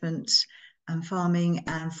management and farming,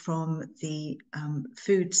 and from the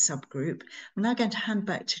food subgroup. I'm now going to hand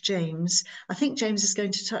back to James. I think James is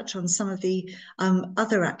going to touch on some of the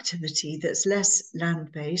other activity that's less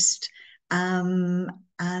land-based, and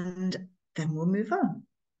then we'll move on.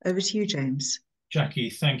 Over to you, James. Jackie,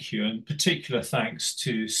 thank you, and particular thanks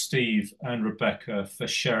to Steve and Rebecca for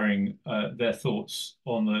sharing their thoughts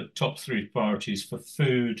on the top 3 priorities for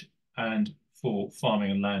food and for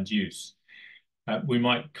farming and land use. We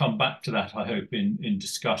might come back to that, I hope, in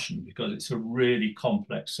discussion, because it's a really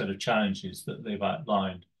complex set of challenges that they've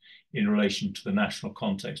outlined in relation to the national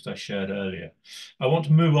context I shared earlier. I want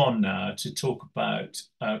to move on now to talk about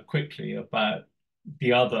quickly about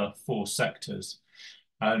the other 4 sectors,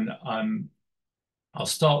 and I'll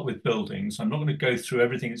start with buildings. I'm not going to go through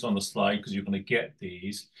everything that's on the slide because you're going to get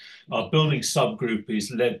these. Our building subgroup is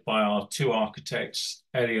led by our 2 architects,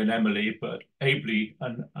 Ellie and Emily, but ably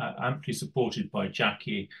and amply supported by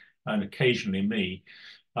Jackie and occasionally me.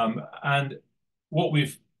 And what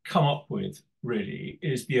we've come up with really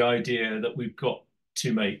is the idea that we've got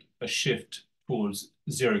to make a shift towards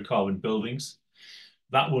zero carbon buildings.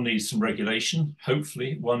 That will need some regulation.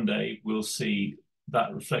 Hopefully one day we'll see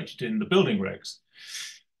that reflected in the building regs.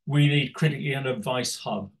 We need critically an advice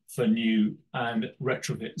hub for new and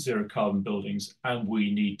retrofit zero carbon buildings, and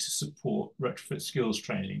we need to support retrofit skills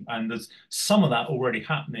training. And there's some of that already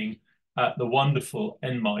happening at the wonderful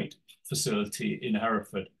Enmite facility in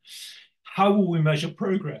Hereford. How will we measure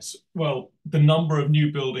progress? Well, the number of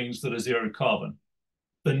new buildings that are zero carbon,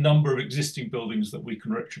 the number of existing buildings that we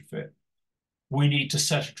can retrofit. We need to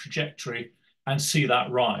set a trajectory and see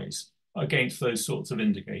that rise against those sorts of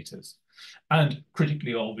indicators. And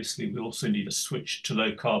critically, obviously, we also need a switch to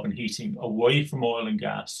low carbon heating away from oil and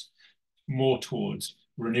gas, more towards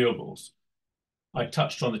renewables. I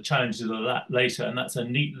touched on the challenges of that later, and that's a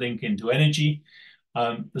neat link into energy.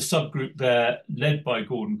 The subgroup there, led by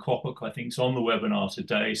Gordon Coppock, I think is on the webinar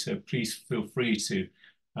today, so please feel free to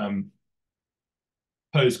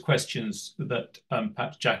pose questions that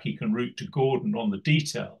perhaps Jackie can route to Gordon on the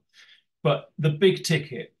detail. But the big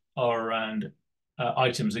ticket are around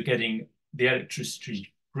items are getting the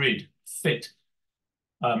electricity grid fit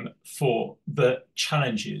for the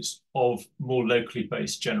challenges of more locally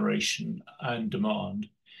based generation and demand,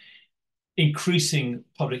 increasing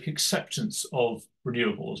public acceptance of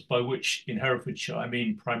renewables, by which in Herefordshire I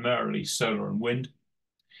mean primarily solar and wind,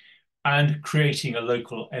 and creating a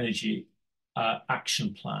local energy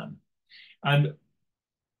action plan. And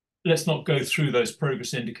let's not go through those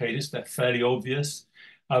progress indicators, they're fairly obvious.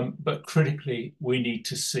 But critically, we need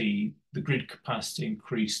to see the grid capacity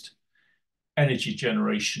increased, energy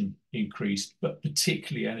generation increased, but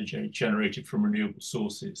particularly energy generated from renewable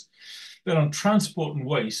sources. Then on transport and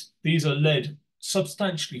waste, these are led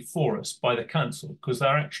substantially for us by the council because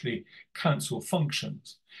they're actually council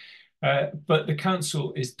functions. But the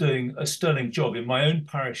council is doing a sterling job. In my own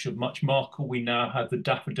parish of Muchmarket, we now have the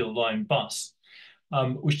Daffodil Line bus,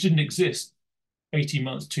 which didn't exist 18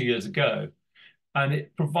 months, 2 years ago. And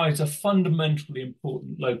it provides a fundamentally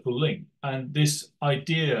important local link. And this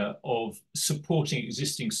idea of supporting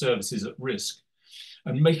existing services at risk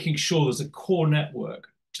and making sure there's a core network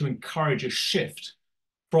to encourage a shift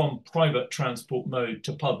from private transport mode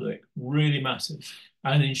to public really matters,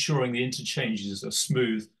 and ensuring the interchanges are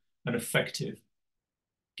smooth and effective,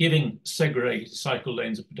 giving segregated cycle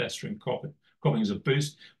lanes and pedestrian crossings a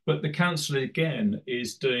boost. But the council again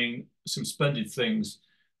is doing some splendid things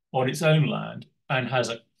on its own land and has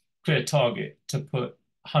a clear target to put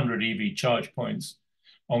 100 EV charge points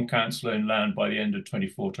on council-owned land by the end of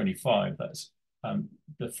 24-25. That's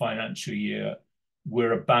the financial year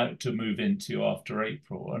we're about to move into after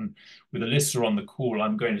April. And with Alyssa on the call,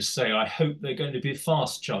 I'm going to say, I hope they're going to be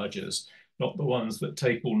fast chargers, not the ones that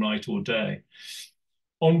take all night or day.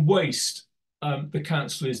 On waste, the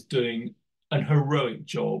council is doing an heroic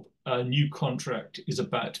job. A new contract is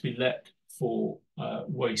about to be let for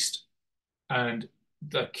waste, and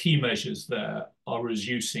the key measures there are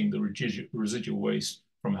reducing the residual waste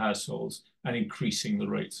from households and increasing the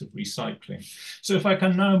rates of recycling. So if I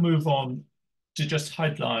can now move on to just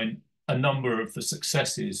headline a number of the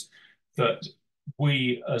successes that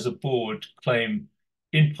we as a board claim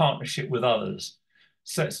in partnership with others.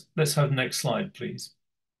 So let's have the next slide, please.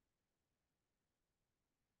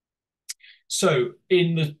 So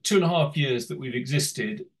in the 2.5 years that we've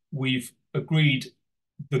existed, we've agreed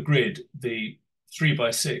the grid, the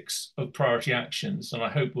 3x6 of priority actions, and I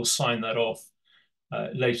hope we'll sign that off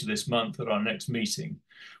later this month at our next meeting.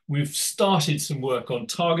 We've started some work on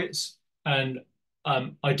targets and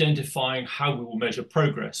identifying how we will measure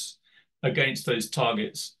progress against those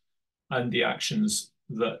targets and the actions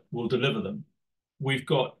that will deliver them. We've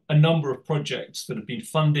got a number of projects that have been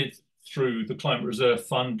funded through the Climate Reserve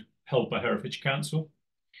Fund held by Herefordshire Council,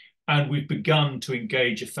 and we've begun to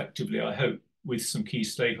engage effectively, I hope, with some key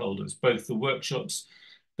stakeholders, both the workshops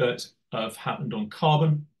that have happened on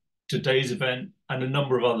carbon, today's event, and a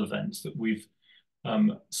number of other events that we've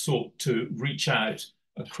sought to reach out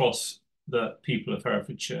across the people of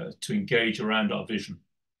Herefordshire to engage around our vision.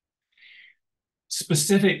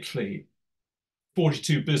 Specifically,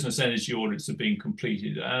 42 business energy audits have been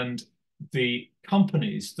completed, and the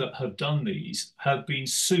companies that have done these have been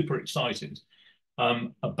super excited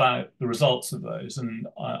about the results of those. And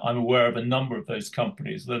I'm aware of a number of those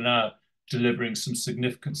companies that are now delivering some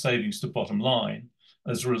significant savings to bottom line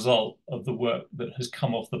as a result of the work that has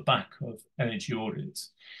come off the back of energy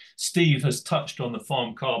audits. Steve has touched on the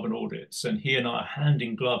farm carbon audits, and he and I are hand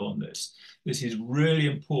in glove on this. This is really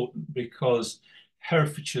important because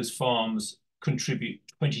Herefordshire's farms contribute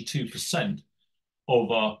 22%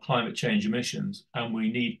 of our climate change emissions, and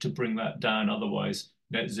we need to bring that down, otherwise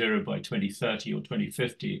net zero by 2030 or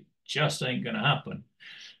 2050 just ain't going to happen.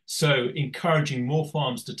 So encouraging more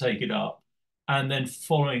farms to take it up and then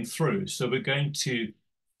following through. So we're going to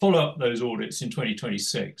follow up those audits in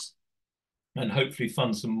 2026 and hopefully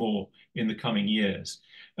fund some more in the coming years.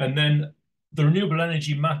 And then the renewable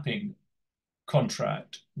energy mapping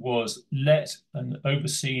contract was let and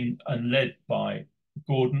overseen and led by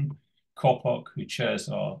Gordon Coppock, who chairs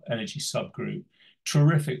our energy subgroup.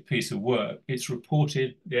 Terrific piece of work. It's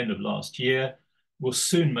reported at the end of last year. We'll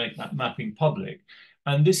soon make that mapping public.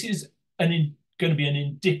 And this is going to be an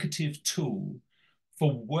indicative tool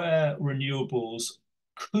for where renewables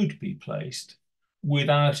could be placed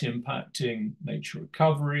without impacting nature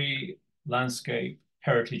recovery, landscape,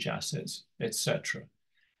 heritage assets, etc.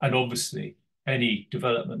 And obviously, any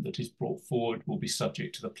development that is brought forward will be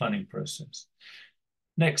subject to the planning process.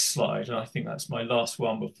 Next slide, and I think that's my last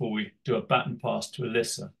one before we do a baton pass to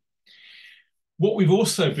Alyssa. What we've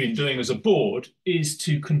also been doing as a board is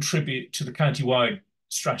to contribute to the county-wide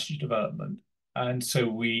strategy development. And so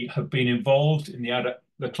we have been involved in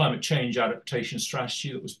the climate change adaptation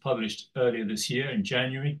strategy that was published earlier this year in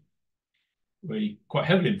January. We're quite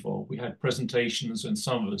heavily involved. We had presentations and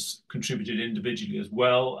some of us contributed individually as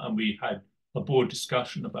well, and we had a board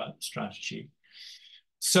discussion about the strategy.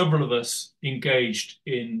 Several of us engaged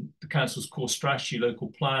in the council's core strategy local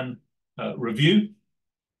plan review,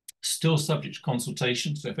 still subject to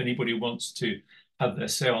consultation. So if anybody wants to have their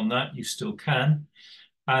say on that, you still can.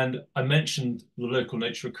 And I mentioned the local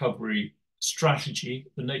nature recovery strategy.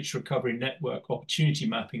 The Nature Recovery Network Opportunity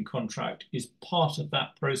Mapping contract is part of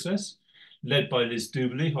that process, led by Liz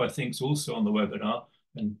Duberly, who I think is also on the webinar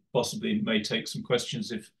and possibly may take some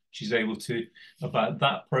questions if she's able to about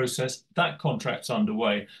that process. That contract's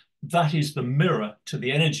underway. That is the mirror to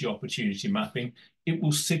the energy opportunity mapping. It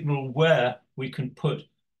will signal where we can put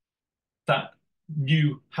that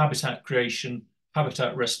new habitat creation,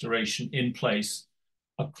 habitat restoration in place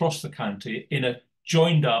across the county in a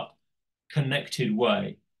joined up, connected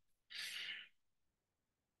way.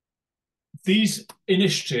 These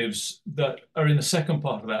initiatives that are in the second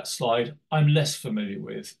part of that slide, I'm less familiar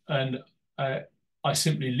with, and I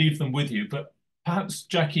simply leave them with you. But perhaps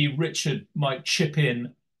Jackie, Richard might chip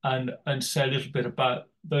in and say a little bit about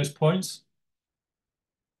those points.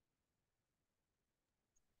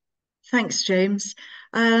 Thanks, James.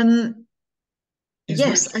 Yes,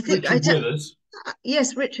 I think Richard with us?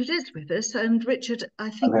 Yes, Richard is with us, and Richard, I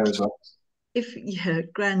think I'm here as well.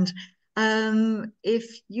 grand.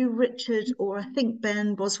 If you, Richard, or I think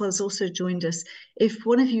Ben Boswell's also joined us, if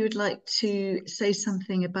one of you would like to say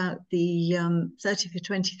something about the 30 for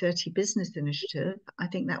 2030 business initiative, I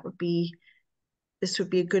think this would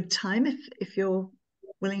be a good time if you're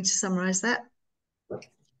willing to summarise that.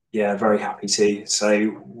 Yeah, very happy to.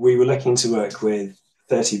 So we were looking to work with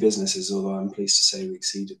 30 businesses, although I'm pleased to say we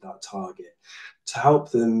exceeded that target, to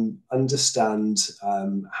help them understand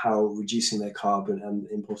how reducing their carbon and,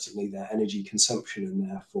 importantly, their energy consumption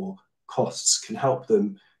and therefore costs can help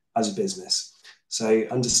them as a business. So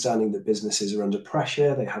understanding that businesses are under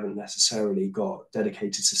pressure, they haven't necessarily got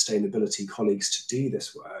dedicated sustainability colleagues to do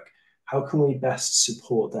this work. How can we best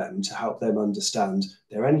support them to help them understand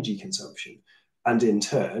their energy consumption and in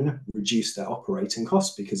turn reduce their operating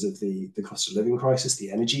costs because of the cost of living crisis,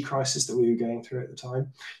 the energy crisis that we were going through at the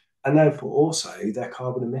time, and therefore also their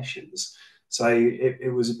carbon emissions. So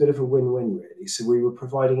it was a bit of a win-win, really. So we were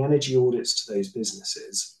providing energy audits to those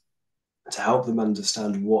businesses to help them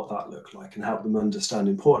understand what that looked like and help them understand,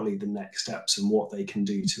 importantly, the next steps and what they can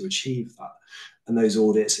do to achieve that. And those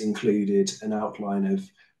audits included an outline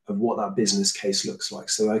of what that business case looks like.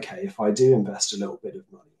 So, okay, if I do invest a little bit of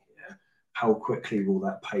money here, how quickly will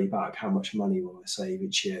that pay back? How much money will I save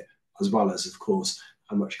each year? As well as, of course,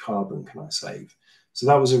 how much carbon can I save? So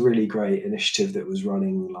that was a really great initiative that was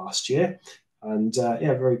running last year. And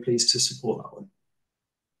yeah, very pleased to support that one.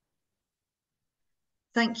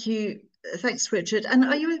 Thank you. Thanks, Richard. And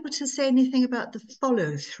are you able to say anything about the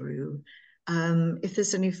follow-through? If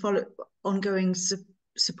there's any ongoing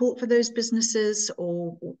support for those businesses,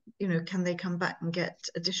 or can they come back and get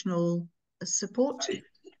additional support?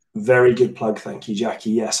 Very good plug, thank you,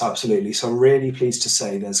 Jackie. Yes, absolutely. So I'm really pleased to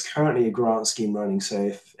say there's currently a grant scheme running. So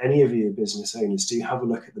if any of you business owners do have a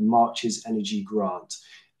look at the Marches Energy Grant,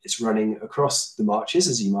 it's running across the Marches,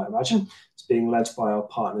 as you might imagine. It's being led by our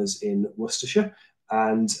partners in Worcestershire.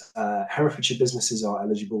 And Herefordshire businesses are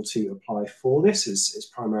eligible to apply for this. It's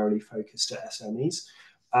primarily focused at SMEs.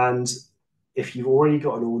 And if you've already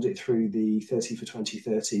got an audit through the 30 for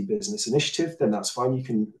 2030 business initiative, then that's fine. You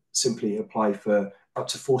can simply apply for up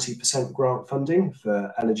to 40% grant funding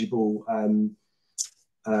for eligible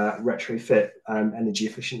retrofit energy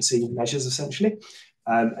efficiency measures, essentially.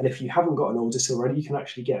 And if you haven't got an audit already, you can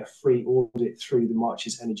actually get a free audit through the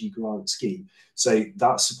Marches Energy Grant Scheme. So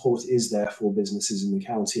that support is there for businesses in the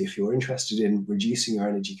county. If you're interested in reducing your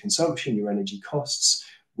energy consumption, your energy costs,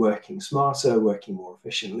 working smarter, working more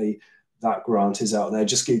efficiently, that grant is out there.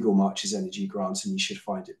 Just Google Marches Energy Grant and you should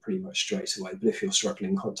find it pretty much straight away. But if you're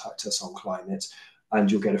struggling, contact us on Climate and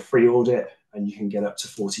you'll get a free audit and you can get up to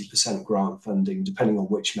 40% grant funding, depending on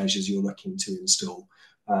which measures you're looking to install.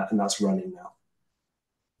 And that's running now.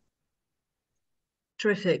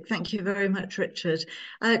 Terrific. Thank you very much, Richard.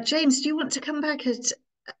 James, do you want to come back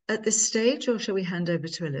at this stage, or shall we hand over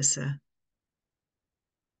to Alyssa?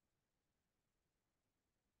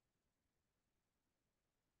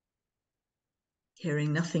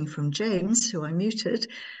 Hearing nothing from James, who I muted.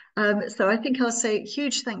 So I think I'll say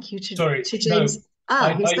huge thank you to James.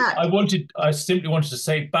 No, he's back. I simply wanted to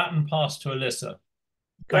say baton pass to Alyssa.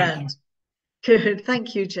 Thank you. Good,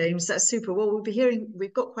 thank you, James. That's super. Well,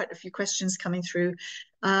 we've got quite a few questions coming through.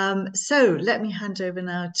 So let me hand over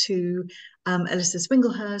now to Alyssa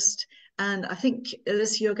Swinglehurst. And I think,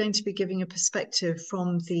 Alyssa, you're going to be giving a perspective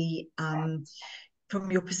from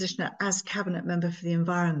your position as Cabinet Member for the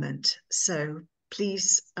Environment. So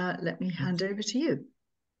please let me hand over to you.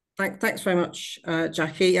 Thanks very much,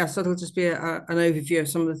 Jackie. Yeah, so it'll just be an overview of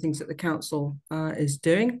some of the things that the council is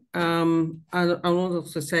doing. And I want to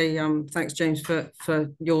also say thanks, James,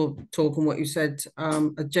 for your talk and what you said.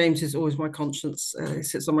 James is always my conscience. He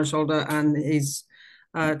sits on my shoulder and he's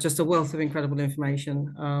just a wealth of incredible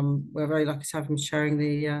information. We're very lucky to have him sharing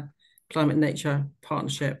the Climate Nature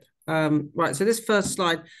Partnership. Right, so this first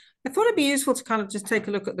slide, I thought it'd be useful to kind of just take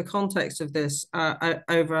a look at the context of this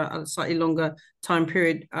over a slightly longer time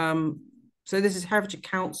period. So this is Herefordshire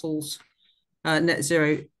Council's net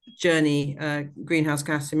zero journey, greenhouse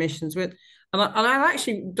gas emissions. And I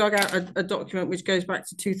actually dug out a document which goes back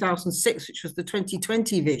to 2006, which was the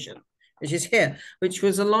 2020 vision, which is here, which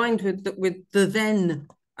was aligned with the then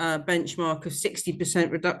benchmark of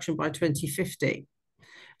 60% reduction by 2050.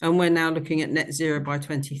 And we're now looking at net zero by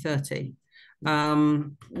 2030.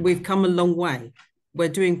 We've come a long way. We're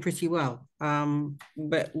doing pretty well.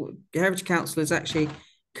 But Herefordshire Council is actually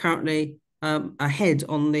currently ahead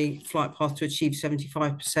on the flight path to achieve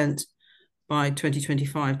 75% by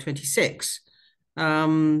 2025-26.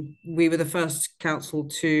 We were the first council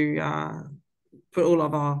to put all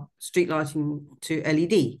of our street lighting to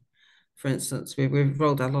LED, for instance. We've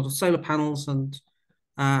rolled out a lot of solar panels and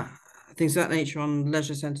things of that nature on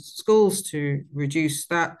leisure centres, schools to reduce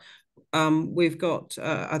that. We've got,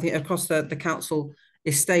 I think, across the council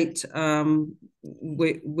estate,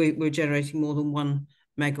 we're generating more than 1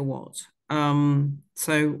 megawatt.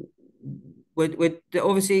 So we're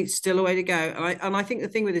obviously still a way to go. And I think the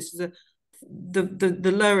thing with this is that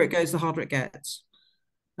the lower it goes, the harder it gets,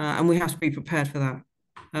 and we have to be prepared for that.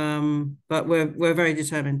 But we're very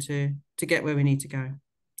determined to get where we need to go.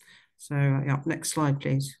 So yeah, next slide,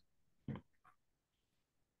 please.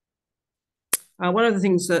 One of the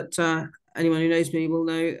things that anyone who knows me will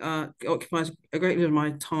know occupies a great deal of my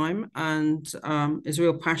time and is a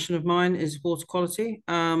real passion of mine is water quality.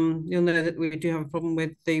 You'll know that we do have a problem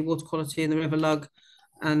with the water quality in the River Lugg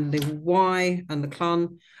and the Wye and the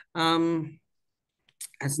Clun,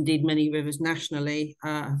 as indeed many rivers nationally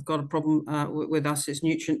have got a problem with us. It's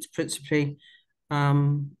nutrients principally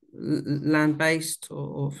land-based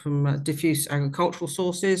or from diffuse agricultural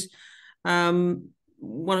sources.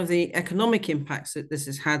 One of the economic impacts that this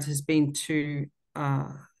has had has been to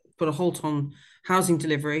put a halt on housing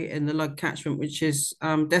delivery in the Lugg catchment, which is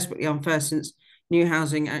desperately unfair since new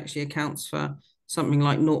housing actually accounts for something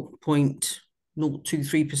like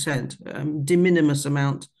 0.023%, de minimis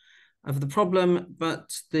amount of the problem,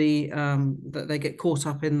 but that they get caught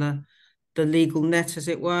up in the legal net, as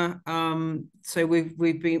it were. So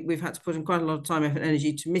we've had to put in quite a lot of time, effort, and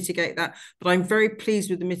energy to mitigate that. But I'm very pleased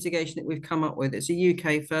with the mitigation that we've come up with. It's a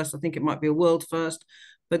UK first. I think it might be a world first.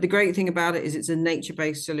 But the great thing about it is it's a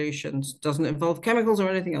nature-based solution. It doesn't involve chemicals or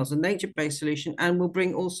anything else. A nature-based solution, and will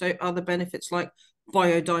bring also other benefits like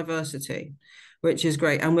biodiversity, which is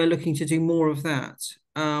great. And we're looking to do more of that.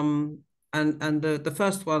 And the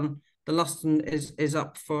first one, the Luston, is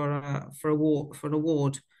up for an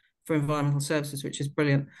award for environmental services, which is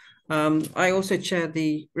brilliant. I also chair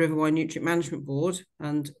the River Wye Nutrient Management Board,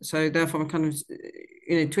 and so therefore I'm kind of,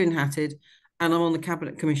 twin-hatted, and I'm on the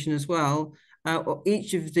Cabinet Commission as well.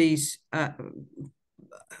 Each of these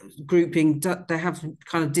grouping, they have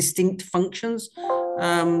kind of distinct functions.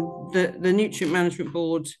 The Nutrient Management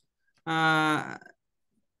Board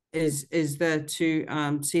is there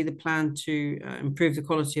to see the plan to improve the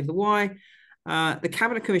quality of the Wye. The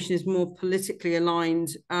Cabinet Commission is more politically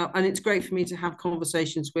aligned, and it's great for me to have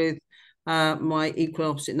conversations with my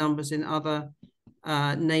equal opposite numbers in other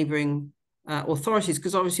neighbouring authorities,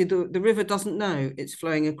 because obviously the river doesn't know it's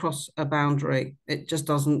flowing across a boundary. It just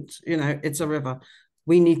doesn't, it's a river.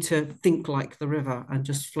 We need to think like the river and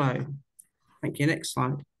just flow. Thank you. Next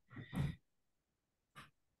slide.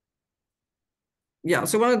 Yeah,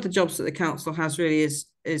 so one of the jobs that the council has really is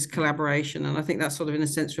collaboration, and I think that's sort of in a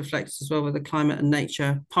sense reflected as well with the climate and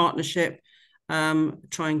nature partnership,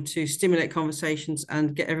 trying to stimulate conversations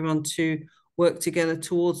and get everyone to work together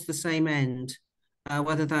towards the same end,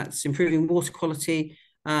 whether that's improving water quality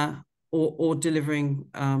or delivering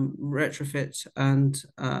retrofit and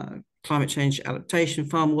climate change adaptation,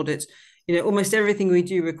 farm audits. Almost everything we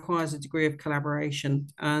do requires a degree of collaboration,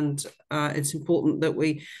 and it's important that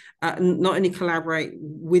we not only collaborate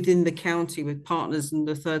within the county with partners in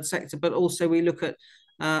the third sector, but also we look at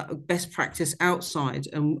best practice outside,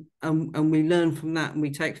 and we learn from that and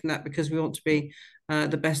we take from that, because we want to be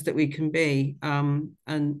the best that we can be,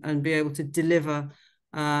 and be able to deliver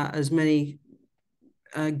as many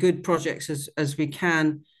good projects as we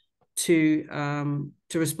can to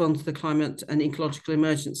respond to the climate and ecological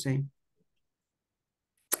emergency.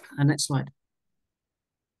 Next slide.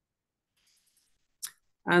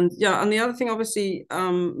 And yeah, and the other thing, obviously,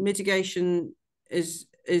 mitigation is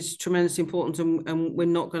tremendously important, and we're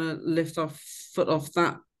not going to lift our foot off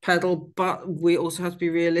that pedal, but we also have to be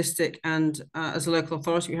realistic, and as a local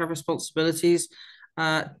authority we have responsibilities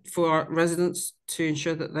for our residents to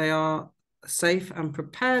ensure that they are safe and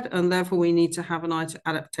prepared, and therefore we need to have an eye to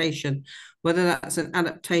adaptation, whether that's an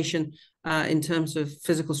adaptation in terms of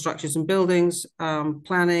physical structures and buildings,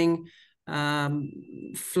 planning,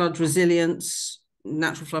 flood resilience,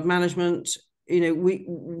 natural flood management.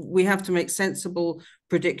 We have to make sensible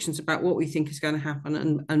predictions about what we think is going to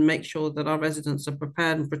happen, and make sure that our residents are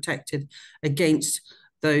prepared and protected against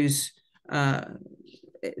those, as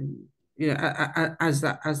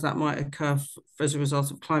that might occur as a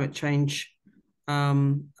result of climate change,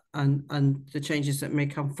 and the changes that may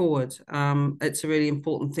come forward. It's a really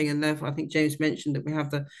important thing, and therefore I think James mentioned that we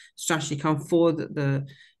have the strategy come forward that the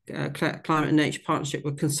Climate and Nature Partnership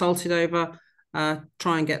were consulted over.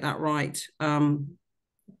 Try and get that right,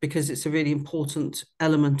 because it's a really important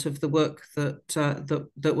element of the work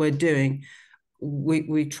that we're doing.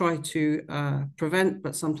 We try to prevent,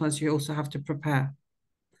 but sometimes you also have to prepare.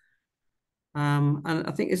 And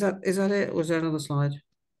I think is that it, or is there another slide?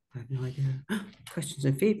 I have no idea. Questions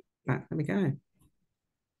and feedback. There we go.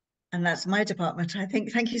 And that's my department, I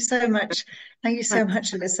think. Thank you so much. Thank you so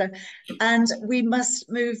much, Alyssa. And we must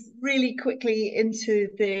move really quickly into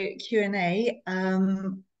the Q&A.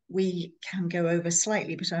 We can go over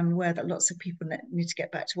slightly, but I'm aware that lots of people need to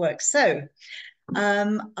get back to work. So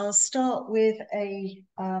I'll start with a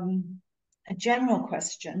general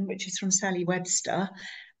question, which is from Sally Webster,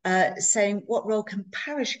 saying, what role can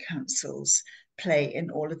parish councils play in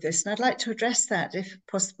all of this? And I'd like to address that, if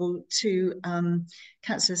possible, to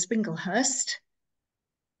Councillor Spinglehurst.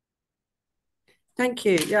 Thank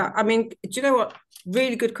you. Yeah, I mean, do you know what?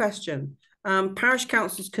 Really good question. Parish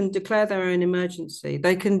councils can declare their own emergency.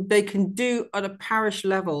 They can do at a parish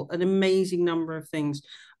level an amazing number of things.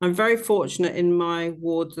 I'm very fortunate in my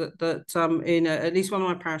ward that at least one of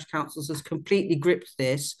my parish councils has completely gripped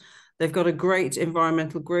this. They've got a great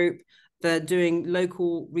environmental group. They're doing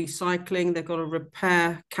local recycling. They've got a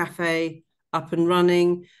repair cafe up and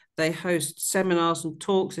running. They host seminars and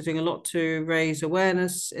talks. They're doing a lot to raise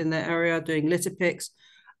awareness in their area, doing litter picks,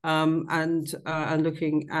 and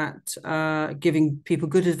looking at giving people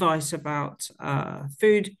good advice about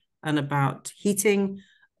food and about heating.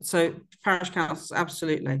 So parish councils,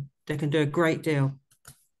 absolutely, they can do a great deal.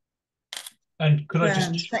 And could I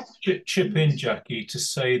just chip in, Jackie, to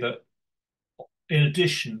say that in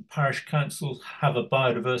addition, parish councils have a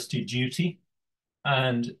biodiversity duty,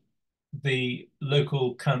 and the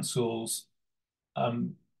local council's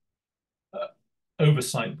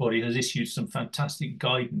oversight body has issued some fantastic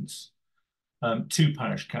guidance to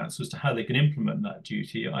parish councils to how they can implement that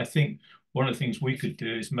duty. I think one of the things we could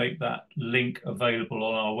do is make that link available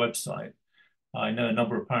on our website. I know a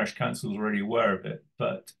number of parish councils are already aware of it,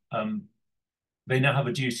 but they now have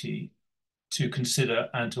a duty to consider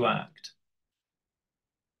and to act.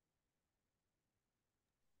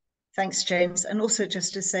 Thanks, James. And also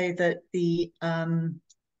just to say that the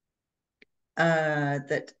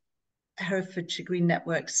that Herefordshire Green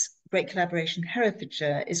Network's Great Collaboration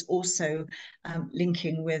Herefordshire is also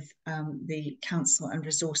linking with the council and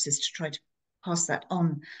resources to try to pass that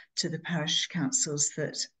on to the parish councils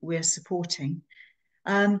that we're supporting.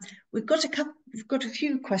 We've got a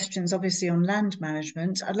few questions, obviously, on land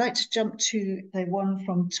management. I'd like to jump to the one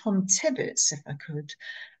from Tom Tibbets, if I could,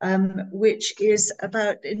 which is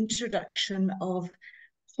about introduction of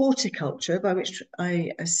horticulture, by which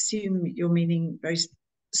I assume you're meaning very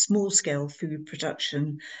small-scale food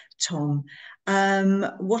production, Tom.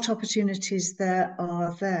 What opportunities there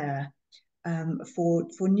are there for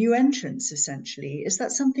new entrants, essentially? Is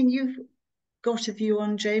that something you've got a view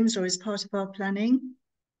on, James, or is part of our planning?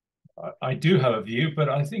 I do have a view, but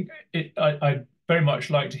I think I'd very much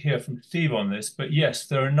like to hear from Steve on this. But yes,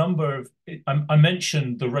 there are a number of, I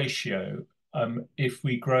mentioned the ratio. If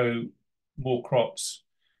we grow more crops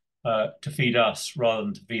to feed us rather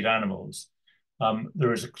than to feed animals,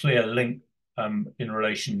 there is a clear link in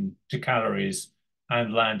relation to calories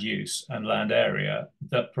and land use and land area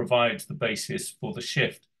that provides the basis for the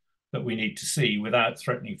shift that we need to see without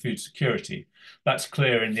threatening food security. That's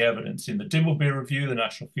clear in the evidence in the Dimbleby Review, the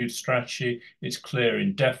National Food Strategy. It's clear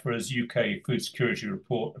in DEFRA's UK Food Security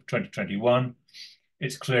Report of 2021.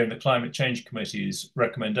 It's clear in the Climate Change Committee's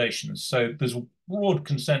recommendations. So there's a broad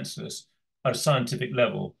consensus at a scientific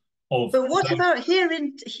level. But what about here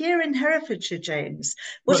in Herefordshire, James?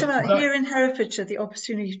 What about here in Herefordshire, the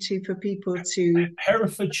opportunity for people to...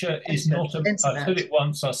 Herefordshire is not, I've said it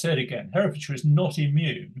once, I'll say it again, Herefordshire is not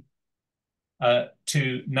immune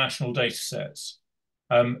to national data sets.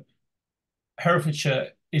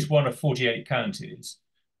 Herefordshire is one of 48 counties.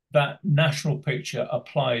 That national picture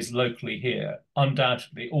applies locally here,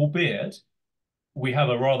 undoubtedly, albeit we have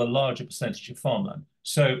a rather larger percentage of farmland.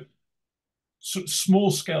 So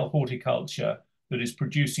small-scale horticulture that is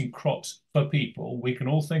producing crops for people. We can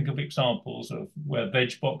all think of examples of where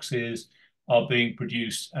veg boxes are being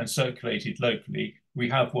produced and circulated locally. We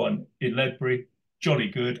have one in Ledbury, jolly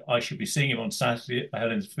good. I should be seeing him on Saturday at the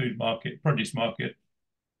Helen's produce market,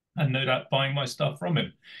 and no doubt buying my stuff from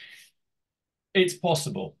him. It's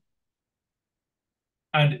possible.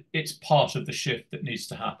 And it's part of the shift that needs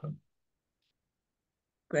to happen.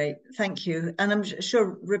 Great, thank you. And I'm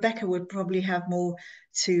sure Rebecca would probably have more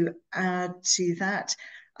to add to that.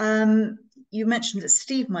 You mentioned that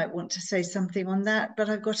Steve might want to say something on that, but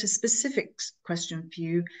I've got a specific question for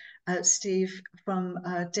you, Steve, from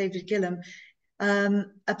David Gillam,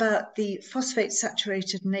 about the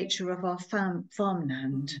phosphate-saturated nature of our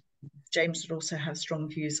farmland. James would also have strong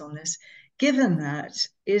views on this. Given that,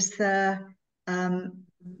 is there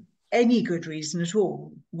any good reason at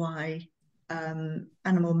all why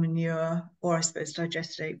animal manure, or I suppose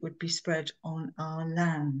digestate, would be spread on our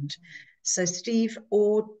land? So Steve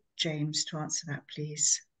or James to answer that,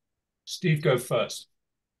 please. Steve, go first.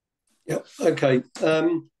 Yep. Okay.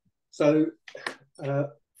 So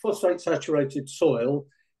phosphate saturated soil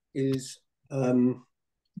is an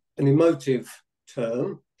emotive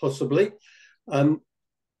term, possibly.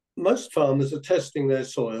 Most farmers are testing their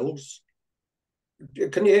soils.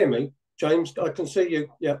 Can you hear me, James? I can see you.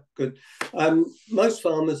 Yeah, good. Most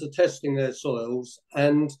farmers are testing their soils,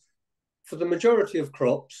 and for the majority of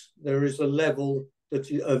crops, there is a level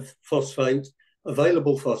of phosphate,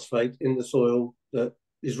 available phosphate in the soil that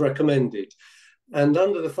is recommended. And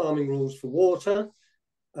under the farming rules for water,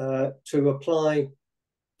 to apply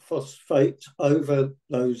phosphate over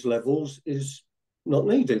those levels is not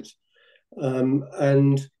needed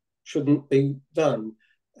and shouldn't be done.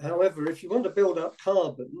 However, if you want to build up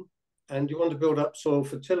carbon and you want to build up soil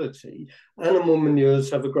fertility, animal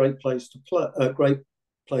manures have a great place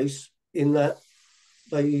in that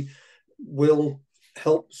they will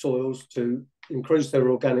help soils to increase their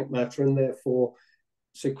organic matter and therefore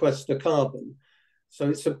sequester carbon. So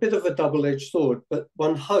it's a bit of a double-edged sword, but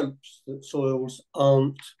one hopes that soils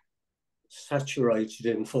aren't saturated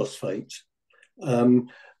in phosphate.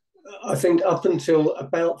 I think up until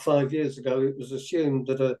about 5 years ago, it was assumed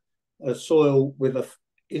that a soil with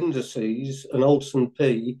indices, an Olsen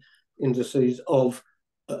P indices of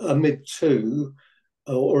a mid-2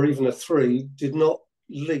 or even a 3, did not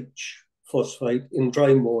leach phosphate in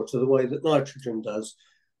drain water the way that nitrogen does.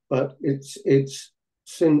 But it's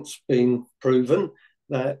since been proven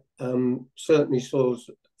that certainly soils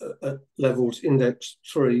at levels index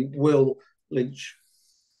 3 will leach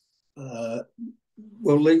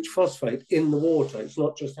phosphate in the water. It's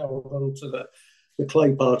not just held on to the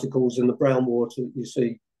clay particles in the brown water that you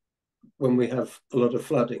see when we have a lot of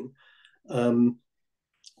flooding.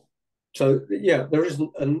 So yeah, there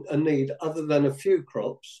isn't a need other than a few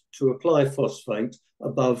crops to apply phosphate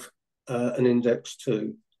above an index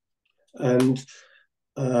 2. And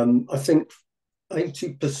I think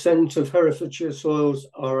 80% of Herefordshire soils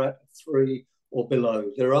are at 3 or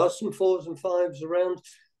below. There are some 4s and 5s around,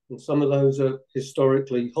 and some of those are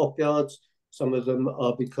historically hop yards. Some of them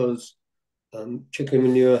are because chicken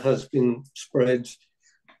manure has been spread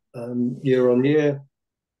year on year,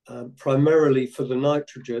 primarily for the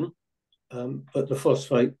nitrogen, but the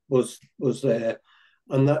phosphate was there,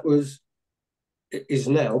 and that is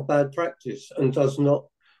now bad practice and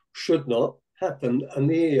should not happen. And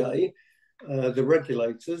the EA, the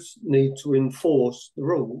regulators, need to enforce the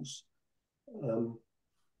rules.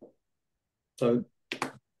 So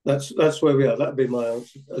that's where we are. That'd be my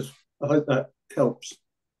answer. I hope that helps.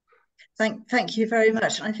 Thank you very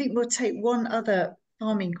much. I think we'll take one other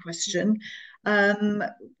farming question.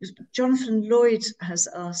 Jonathan Lloyd has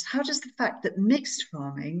asked, how does the fact that mixed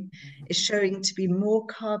farming is showing to be more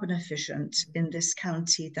carbon efficient in this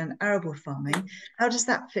county than arable farming, how does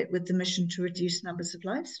that fit with the mission to reduce numbers of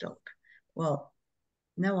livestock? Well,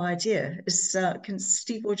 no idea. Can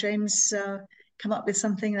Steve or James come up with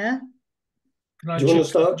something there? Do you want to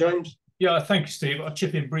start, James? Yeah, thank you, Steve. I'll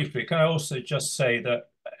chip in briefly. Can I also just say that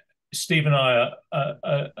Steve and I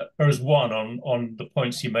are as one on the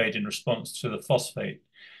points he made in response to the phosphate.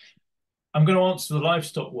 I'm going to answer the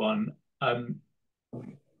livestock one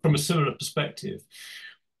from a similar perspective.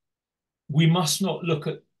 We must not look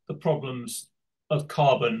at the problems of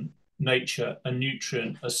carbon, nature, and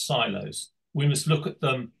nutrient as silos. We must look at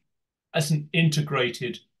them as an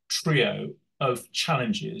integrated trio of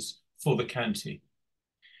challenges for the county.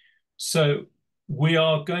 So we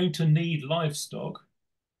are going to need livestock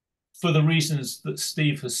for the reasons that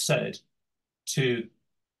Steve has said, to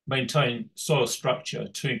maintain soil structure,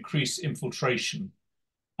 to increase infiltration,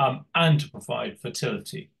 and to provide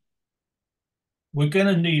fertility. We're going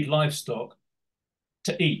to need livestock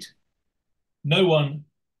to eat. No one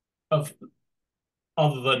other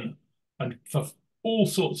than, and for all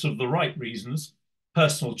sorts of the right reasons,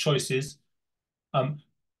 personal choices,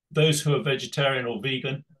 those who are vegetarian or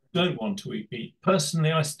vegan don't want to eat meat.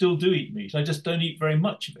 Personally, I still do eat meat. I just don't eat very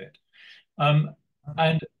much of it.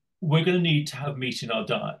 And we're going to need to have meat in our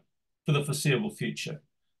diet for the foreseeable future.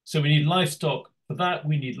 So we need livestock for that,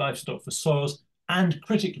 we need livestock for soils, and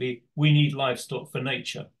critically, we need livestock for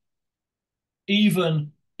nature.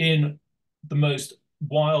 Even in the most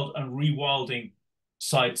wild and rewilding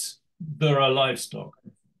sites, there are livestock.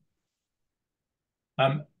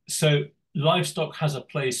 So livestock has a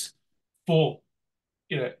place for,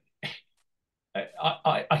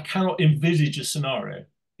 I cannot envisage a scenario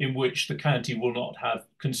in which the county will not have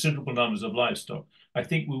considerable numbers of livestock. I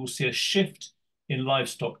think we will see a shift in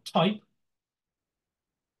livestock type.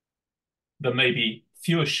 There may be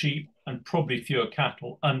fewer sheep and probably fewer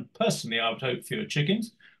cattle, and personally I would hope fewer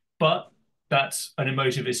chickens, but that's an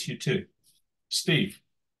emotive issue too. Steve.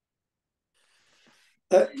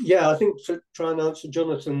 Yeah, I think to try and answer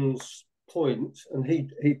Jonathan's point, and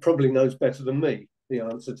he probably knows better than me the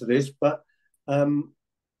answer to this, but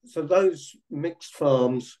so those mixed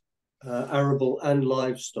farms, arable and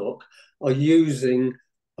livestock, are using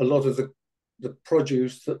a lot of the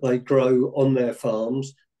produce that they grow on their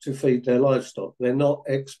farms to feed their livestock. They're not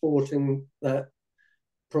exporting that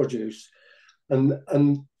produce. And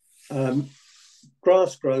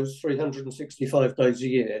grass grows 365 days a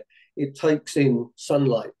year. It takes in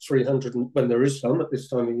sunlight, 300, when there is some at this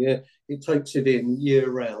time of year, it takes it in year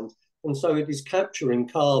round. And so it is capturing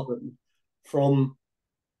carbon from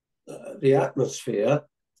the atmosphere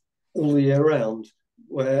all the year round,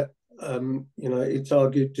 where, it's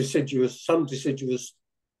argued some deciduous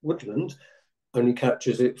woodland only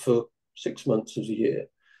captures it for 6 months of the year.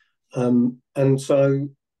 And so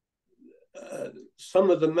some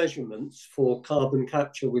of the measurements for carbon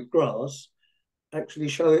capture with grass actually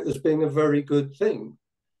show it as being a very good thing.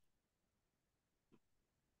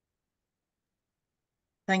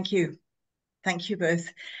 Thank you. Thank you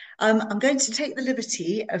both. I'm going to take the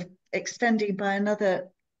liberty of extending by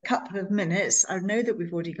another couple of minutes. I know that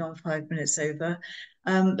we've already gone 5 minutes over,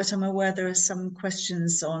 but I'm aware there are some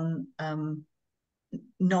questions on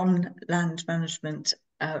non-land management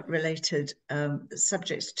related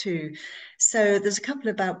subjects too. So there's a couple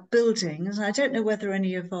about buildings. I don't know whether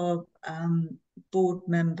any of our board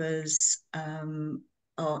members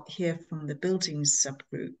are here from the buildings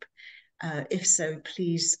subgroup. If so,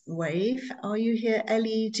 please wave. Are you here,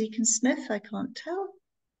 Ellie Deacon-Smith? I can't tell.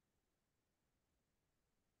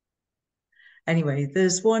 Anyway,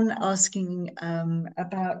 there's one asking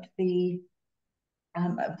about the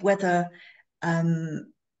whether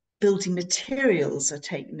building materials are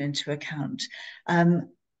taken into account.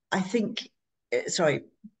 I think, sorry,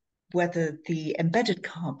 whether the embedded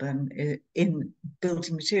carbon in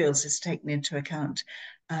building materials is taken into account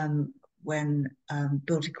when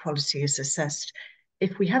building quality is assessed.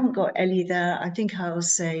 If we haven't got Ellie there, I think I will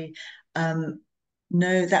say,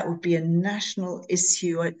 no, that would be a national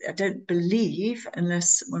issue. I don't believe,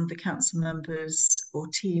 unless one of the council members or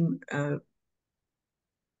team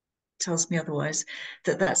tells me otherwise,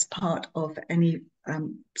 that that's part of any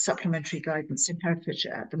supplementary guidance in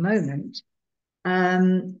Herefordshire at the moment.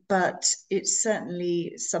 But it's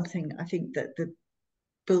certainly something I think that the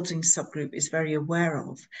building subgroup is very aware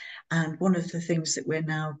of. And one of the things that we're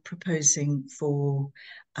now proposing for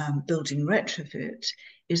building retrofit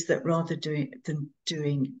is that rather than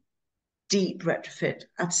doing deep retrofit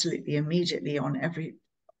absolutely immediately on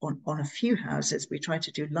a few houses, we try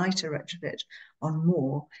to do lighter retrofit on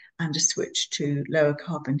more and a switch to lower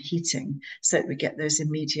carbon heating so that we get those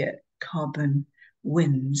immediate carbon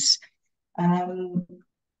wins. Let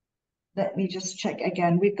me just check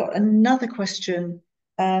again. We've got another question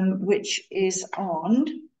which is on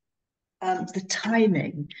the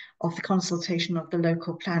timing of the consultation of the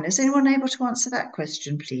local plan. Is anyone able to answer that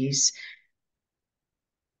question, please?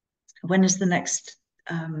 When is the next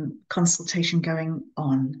consultation going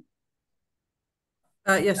on?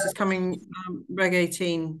 Yes, it's coming Reg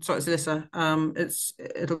 18. Sorry, it's Alyssa.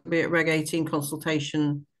 It'll be at Reg 18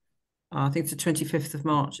 consultation. I think it's the 25th of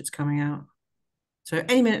March. It's coming out. So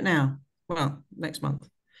any minute now. Well, next month.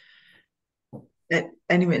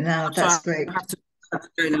 Any minute now. That's great. I have to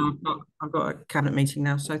go now. I've got a cabinet meeting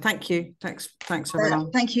now. So thank you. Thanks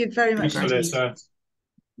everyone. Thank you very much. Thanks, Alyssa.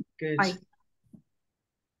 Good. Bye.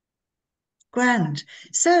 Grand.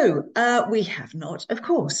 So we have not, of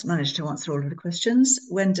course, managed to answer all of the questions.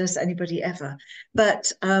 When does anybody ever?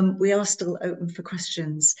 But we are still open for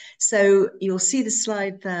questions. So you'll see the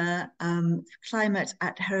slide there,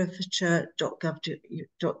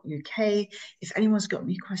 climate@herefordshire.gov.uk. If anyone's got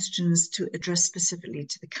any questions to address specifically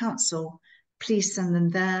to the council, please send them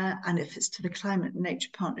there. And if it's to the Climate and Nature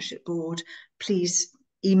Partnership Board, please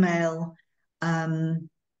email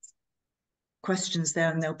questions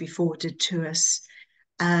there and they'll be forwarded to us.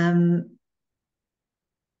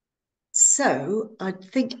 So I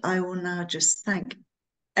think I will now just thank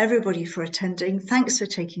everybody for attending. Thanks for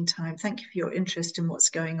taking time. Thank you for your interest in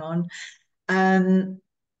what's going on.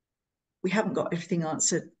 We haven't got everything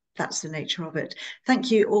answered. That's the nature of it.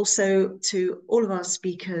 Thank you also to all of our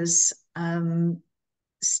speakers,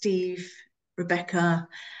 Steve, Rebecca,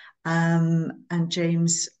 and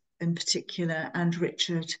James in particular, and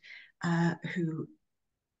Richard, who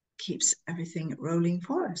keeps everything rolling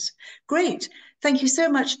for us. Great. Thank you so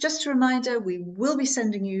much. Just a reminder, we will be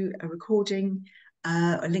sending you a recording,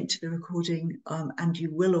 a link to the recording, and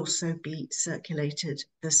you will also be circulated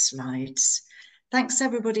the slides. Thanks,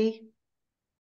 everybody.